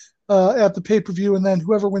Benoit at the pay-per-view, and then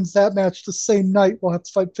whoever wins that match the same night will have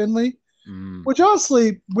to fight Finlay. Which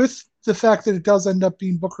honestly, with the fact that it does end up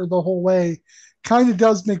being Booker the whole way, kind of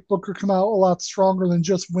does make Booker come out a lot stronger than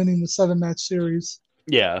just winning the 7-match series.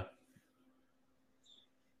 Yeah.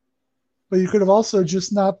 But you could have also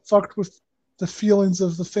just not fucked with the feelings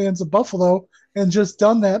of the fans of Buffalo and just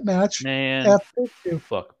done that match. Man,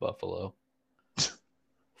 fuck Buffalo.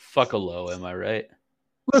 Fuck a low, am I right?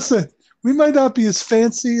 Listen, we might not be as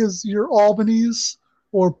fancy as your Albany's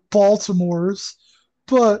or Baltimore's,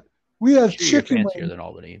 but We had Sure, you're chicken fancier wings. than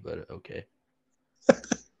Albany, but okay.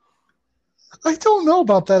 I don't know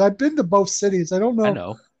about that. I've been to both cities. I don't I know.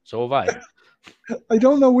 know. So have I. I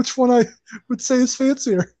don't know which one I would say is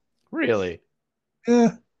fancier. Really?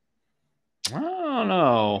 Yeah. I don't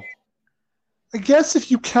know. I guess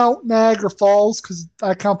if you count Niagara Falls, because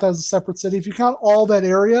I count that as a separate city, if you count all that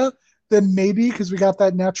area, then maybe because we got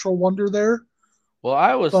that natural wonder there. Well,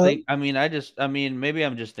 I was But think. I mean, maybe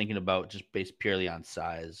I'm just thinking about just based purely on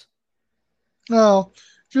size. no,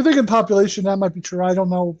 if you're thinking population, that might be true. I don't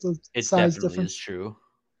know the It size definitely is difference. true.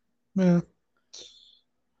 Yeah.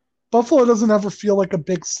 Buffalo doesn't ever feel like a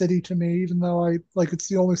big city to me, even though I like it's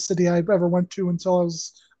the only city I've ever went to until I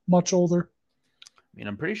was much older. I mean,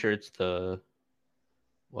 I'm pretty sure it's probably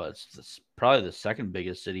the second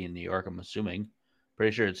biggest city in New York. I'm assuming.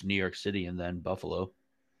 Pretty sure it's New York City and then Buffalo.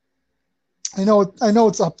 I know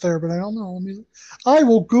it's up there, but I don't know. I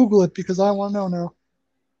will Google it because I want to know now.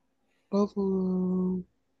 Buffalo,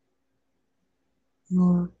 New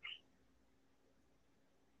York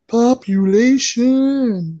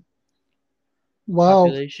population. Wow.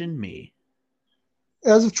 Population me.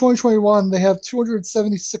 As of 2021, they have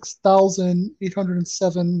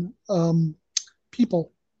 276,807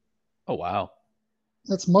 people. Oh wow,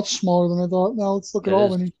 That's much smaller than I thought. Now let's look yeah, at it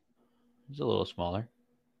is. Albany. It's a little smaller.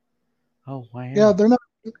 Oh Yeah, wow. they're not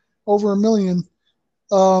over a million.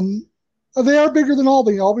 Um, they are bigger than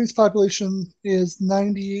Albany. Albany's population is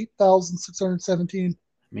 98,617. I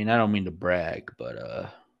mean, I don't mean to brag,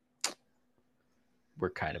 but we're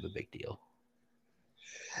kind of a big deal.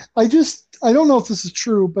 I don't know if this is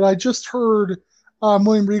true, but I just heard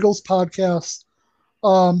William Regal's podcast.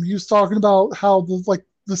 He was talking about how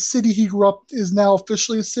the city he grew up is now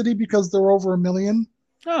officially a city because they're over a million.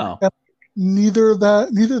 Oh, And neither of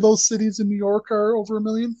those cities in New York are over a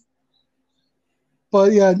million.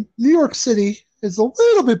 But yeah, New York City is a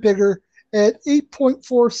little bit bigger at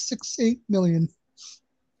 8.468 million.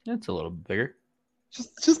 that's a little bigger.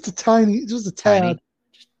 Just a tad. Tiny, just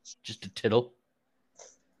a tittle.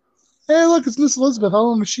 Hey, look, it's Miss Elizabeth. How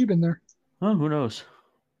long has she been there? Oh, who knows?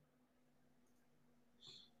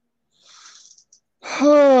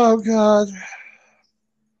 Oh God,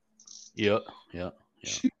 Yep, yep, yep,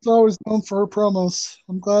 she's always known for her promos.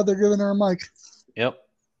 I'm glad they're giving her a mic. yep.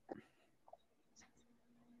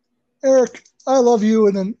 Eric, I love you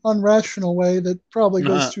in an unrational way that probably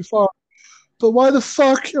goes too far. But why the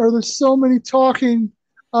fuck are there so many talking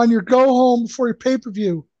on your go home before your pay per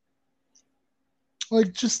view?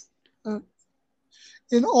 Like, just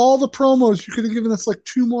in all the promos, you could have given us like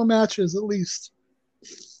two more matches at least.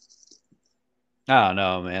 I don't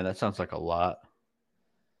know, man. That sounds like a lot.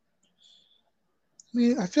 I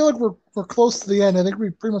mean, I feel like we're close to the end. I think we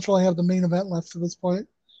pretty much only have the main event left at this point.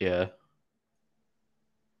 Yeah.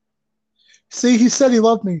 See, he said he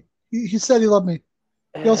loved me. He said he loved me.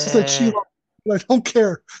 He also said she loved me, but I don't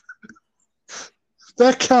care.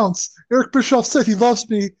 That counts. Eric Bischoff said he loves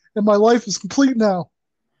me, and my life is complete now.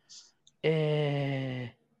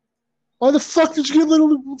 Why the fuck did you get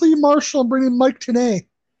little Lee Marshall and bring in Mike Tenay?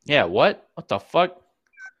 Yeah, what? What the fuck?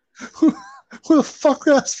 Who the fuck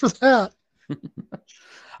asked for that?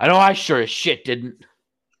 I know I sure as shit didn't.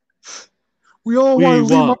 We all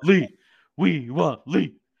want Lee. We want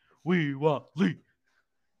Lee. We want Lee.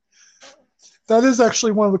 That is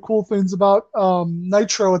actually one of the cool things about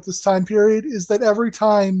Nitro at this time period is that every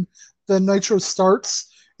time the Nitro starts,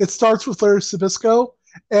 it starts with Larry Sabisco,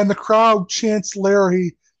 and the crowd chants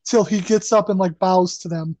Larry till he gets up and like bows to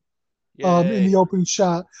them in the opening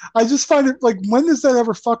shot. I just find it like, when does that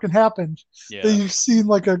ever fucking happen? Yeah. That you've seen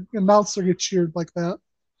like an announcer get cheered like that.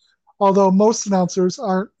 Although most announcers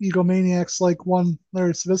aren't egomaniacs like one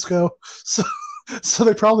Larry Sabisco, so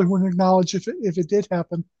they probably wouldn't acknowledge if it did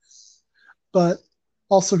happen. But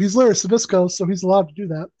also, he's Larry Sabisco, so he's allowed to do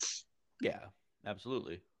that. Yeah,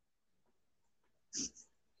 absolutely.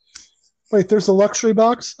 Wait, there's a luxury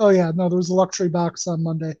box? Oh, yeah, no, there was a luxury box on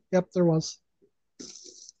Monday. Yep, there was.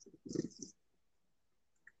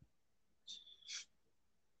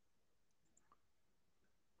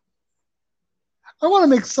 I want to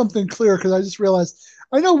make something clear because I just realized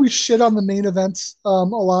I know we shit on the main events a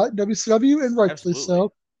lot in WCW, and rightfully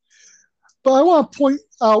so. But I want to point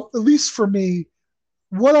out, at least for me,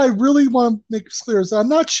 what I really want to make clear is that I'm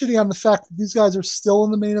not shitting on the fact that these guys are still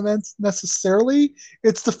in the main events necessarily.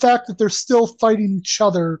 It's the fact that they're still fighting each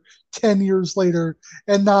other 10 years later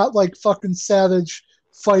and not like fucking Savage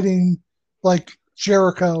fighting like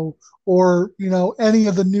Jericho or, any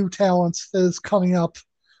of the new talents that is coming up.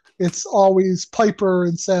 It's always Piper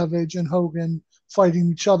and Savage and Hogan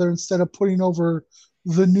fighting each other instead of putting over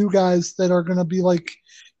the new guys that are going to be like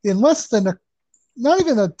in less than not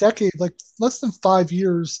even a decade, like less than 5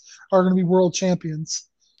 years, are going to be world champions.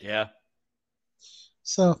 Yeah.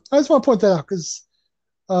 So I just want to point that out because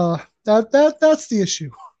that's the issue.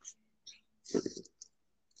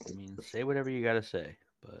 I mean, say whatever you got to say,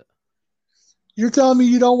 but You're telling me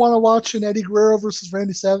you don't want to watch an Eddie Guerrero versus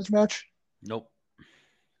Randy Savage match? nope.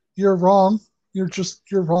 You're wrong. You're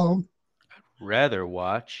wrong. Rather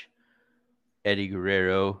watch Eddie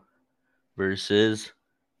Guerrero versus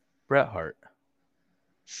Bret Hart.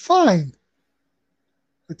 Fine.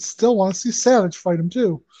 I'd still want to see Savage fight him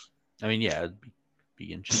too. I mean, yeah, it'd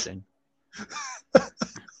be interesting.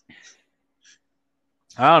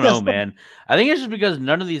 I don't know, man. I think it's just because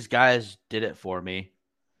none of these guys did it for me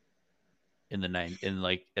at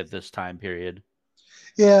this time period.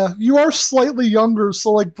 Yeah, you are slightly younger,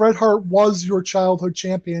 so like Bret Hart was your childhood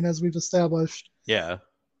champion, as we've established. Yeah.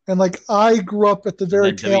 And like I grew up at the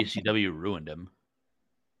very tail. WCW ruined him.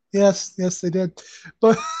 Yes, they did.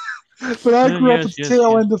 But I grew up at the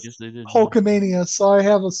tail end of Hulkamania, so I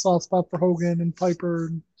have a soft spot for Hogan and Piper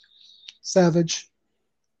and Savage.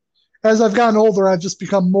 As I've gotten older, I've just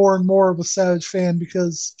become more and more of a Savage fan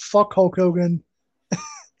because fuck Hulk Hogan.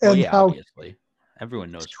 Well, yeah, obviously.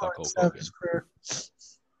 Everyone knows fuck Hulk Hogan. Career.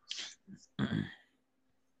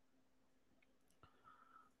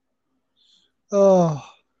 Oh.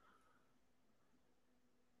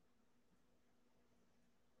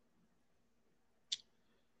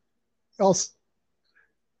 Else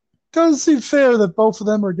doesn't seem fair that both of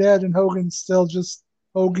them are dead and Hogan's still just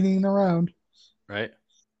Hoganing around. Right.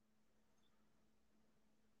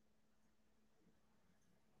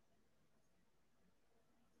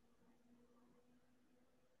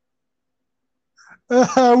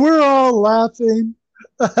 We're all laughing.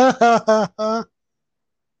 We're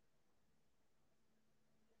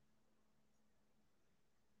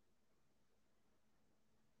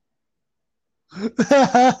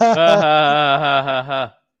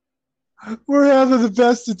having the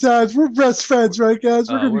best of times. We're best friends, right, guys?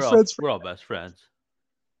 We're gonna be friends. We're all best friends.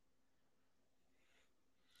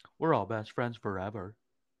 We're all best friends forever.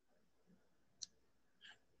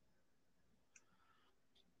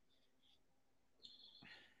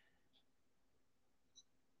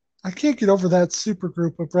 I can't get over that super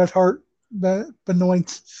group of Bret Hart,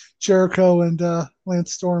 Benoit, Jericho, and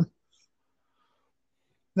Lance Storm.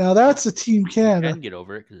 Now that's a Team Canada. I can get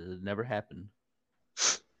over it because it never happened.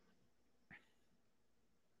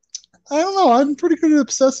 I don't know. I'm pretty good at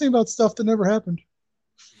obsessing about stuff that never happened.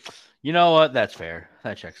 You know what? That's fair.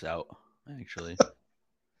 That checks out, actually.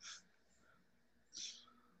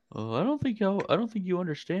 I don't think you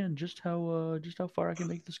understand just how far I can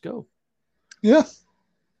make this go. Yeah.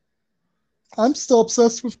 I'm still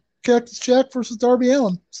obsessed with Cactus Jack versus Darby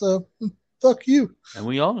Allin. So fuck you. And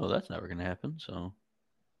we all know that's never gonna happen, so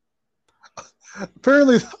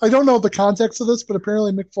apparently I don't know the context of this, but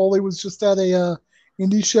apparently Mick Foley was just at a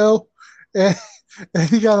indie show and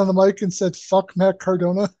he got on the mic and said fuck Matt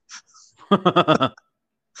Cardona.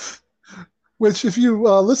 Which, if you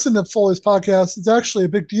listen to Foley's podcast, it's actually a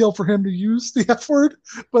big deal for him to use the F word.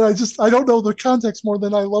 But I don't know the context more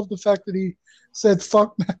than I love the fact that he said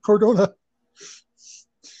 "fuck Matt Cardona."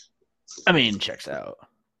 I mean, checks out.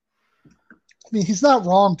 I mean, he's not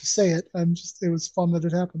wrong to say it. It was fun that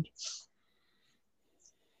it happened.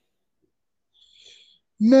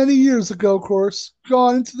 Many years ago, of course,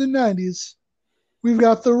 gone into the 90s, we've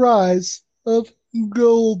got the rise of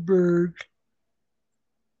Goldberg.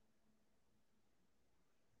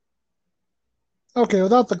 Okay,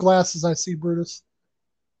 without the glasses, I see Brutus.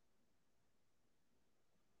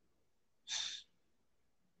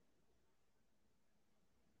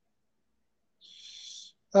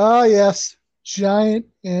 Ah, yes. Giant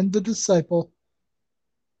and the Disciple.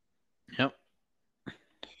 Yep.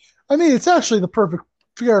 I mean, it's actually the perfect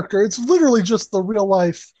character. It's literally just the real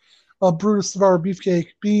life of Brutus the Barber Beefcake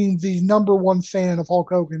being the number one fan of Hulk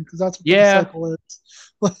Hogan, because that's what the Disciple is.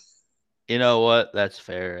 You know what? That's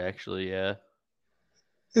fair, actually, yeah.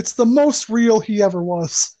 It's the most real he ever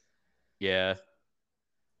was. Yeah.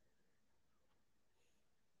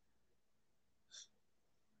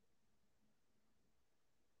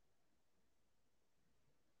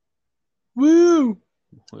 Woo!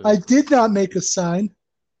 I did not make a sign.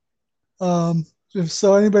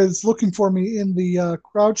 So anybody that's looking for me in the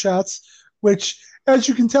crowd chats, which, as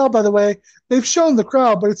you can tell, by the way, they've shown the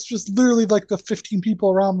crowd, but it's just literally like the 15 people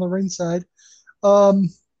around the ringside.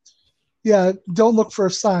 Yeah, don't look for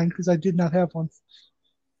a sign because I did not have one.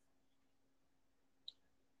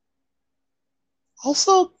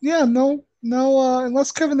 Also, yeah, no,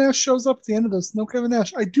 unless Kevin Nash shows up at the end of this, no Kevin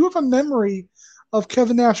Nash. I do have a memory of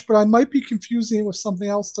Kevin Nash, but I might be confusing it with something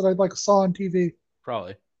else that I saw on TV.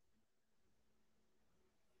 Probably.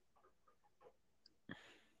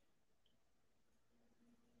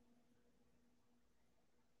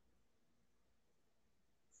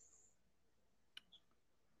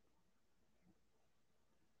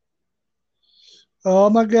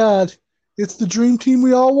 Oh my God. It's the dream team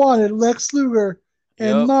we all wanted. Lex Luger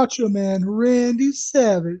and Yep. Macho Man Randy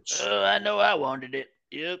Savage. I know I wanted it.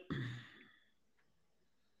 Yep.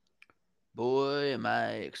 Boy, am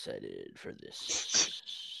I excited for this.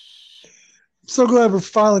 So glad we're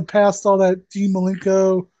finally past all that Dean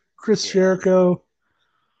Malenko, Chris Yeah. Jericho.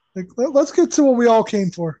 Like, let's get to what we all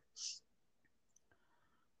came for.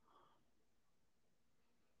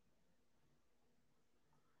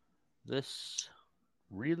 This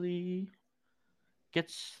really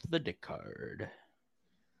gets the dick card.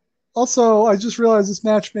 Also, I just realized this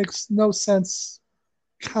match makes no sense.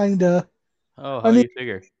 Kinda. Oh, I how do mean, you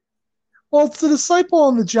figure? well, it's the Disciple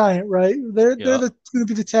and the Giant, right? They're Yep. going to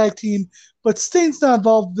be the tag team, but Stain's not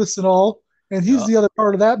involved in this at all, and he's Yep. the other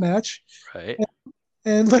part of that match. Right.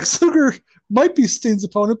 And Lex Luger might be Stain's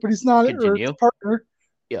opponent, but he's not or Continue. partner.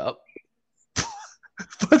 Yep.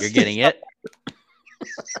 But You're getting it.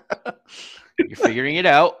 You're figuring it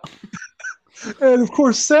out. And of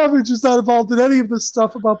course, Savage is not involved in any of this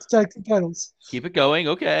stuff about the tag team titles. Keep it going.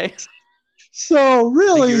 Okay. So I think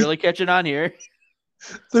really, you're really catching on here.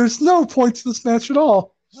 there's no point to this match at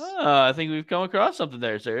all. Oh, I think we've come across something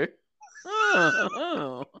there, sir.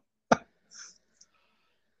 Oh.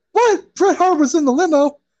 What? Bret Hart was in the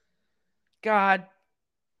limo. God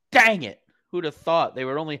dang it. Who'd have thought they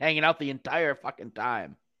were only hanging out the entire fucking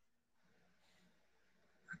time?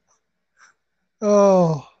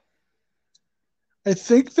 Oh. I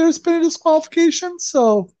think there's been a disqualification,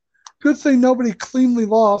 so good thing nobody cleanly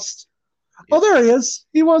lost. Yep. Oh, there he is.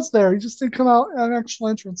 He was there. He just didn't come out at an actual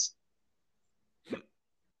entrance.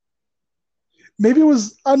 Maybe it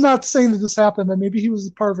was, I'm not saying that this happened, but maybe he was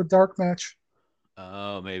part of a dark match.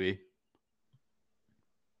 Oh, maybe.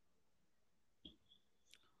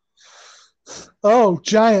 Oh,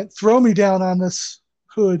 Giant, throw me down on this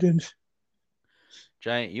hood. And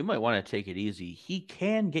Giant, you might want to take it easy. He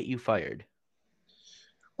can get you fired.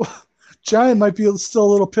 Giant might be still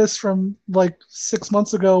a little pissed from like 6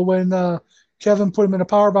 months ago when Kevin put him in a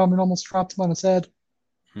powerbomb and almost dropped him on his head.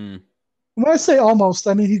 When I say almost,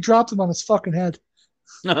 I mean he dropped him on his fucking head.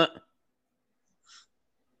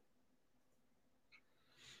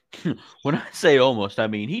 When I say almost, I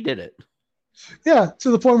mean he did it. Yeah,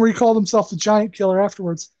 to the point where he called himself the Giant Killer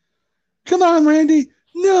afterwards. Come on, Randy.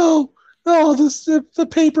 No, this the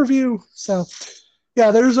pay-per-view. So,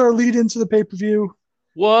 yeah, there's our lead into the pay-per-view.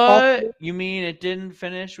 What? You mean it didn't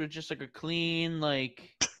finish with just like a clean,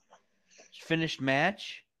 like, finished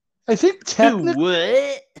match? I think technically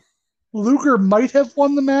What? Luger might have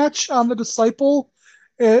won the match on the Disciple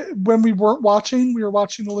when we weren't watching. We were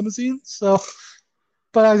watching the limousine. So,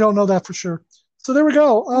 but I don't know that for sure. So there we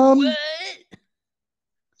go. What?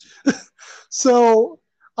 So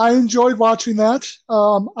I enjoyed watching that.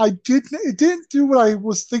 It didn't do what I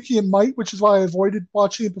was thinking it might, which is why I avoided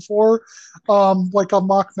watching it before. Like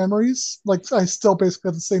unlock memories. Like I still basically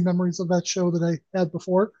have the same memories of that show that I had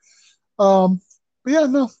before. But yeah,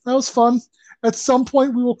 no, that was fun. At some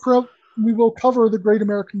point, we will cover the Great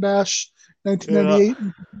American Bash 1998,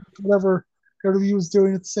 whatever WWE was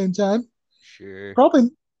doing at the same time. Sure.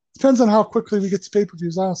 Probably depends on how quickly we get to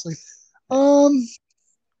pay-per-views, honestly.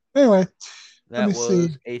 Anyway, That let me was see.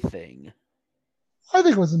 a thing. I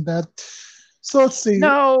think it wasn't bad. So let's see.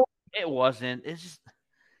 No, it wasn't. It's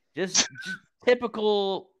just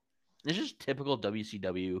typical. It's just typical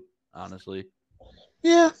WCW, honestly.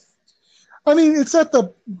 Yeah. I mean, it's at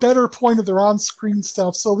the better point of their on-screen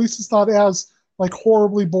stuff, so at least it's not as like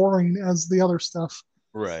horribly boring as the other stuff.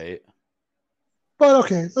 Right. But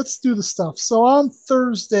okay, let's do the stuff. So on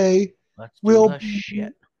Thursday, Let's do we'll the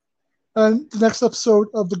shit. and the next episode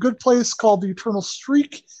of The Good Place called The Eternal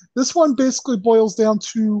Streak. This one basically boils down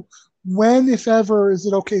to when, if ever, is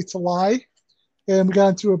it okay to lie? And we got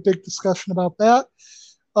into a big discussion about that.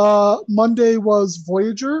 Monday was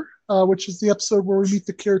Voyager, which is the episode where we meet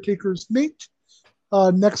the caretaker's mate.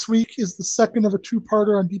 Next week is the second of a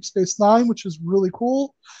two-parter on Deep Space Nine, which is really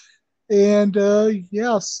cool. And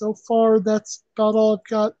yeah, so far that's about all I've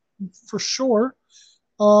got for sure.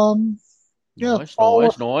 Yeah, Noise.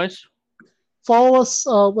 follow us,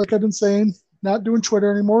 like I've been saying, not doing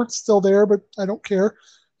Twitter anymore. It's still there, but I don't care.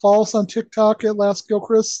 Follow us on TikTok at Last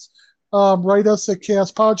Gilchrist. Write us at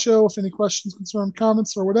Chaos Pod Show if any questions, concerns,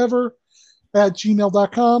 comments, or whatever at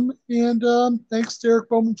gmail.com. And thanks, Derek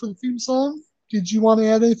Bowman, for the theme song. Did you want to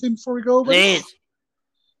add anything before we go? Please.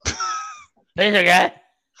 Please, okay.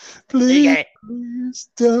 Please, Okay. please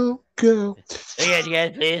don't go. Okay, you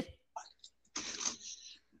guys, please.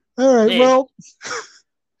 All right, Please. well,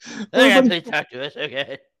 Okay, please talk to us.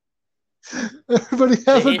 Okay. everybody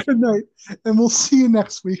have a Please. good night, and we'll see you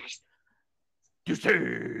next week. Deuces.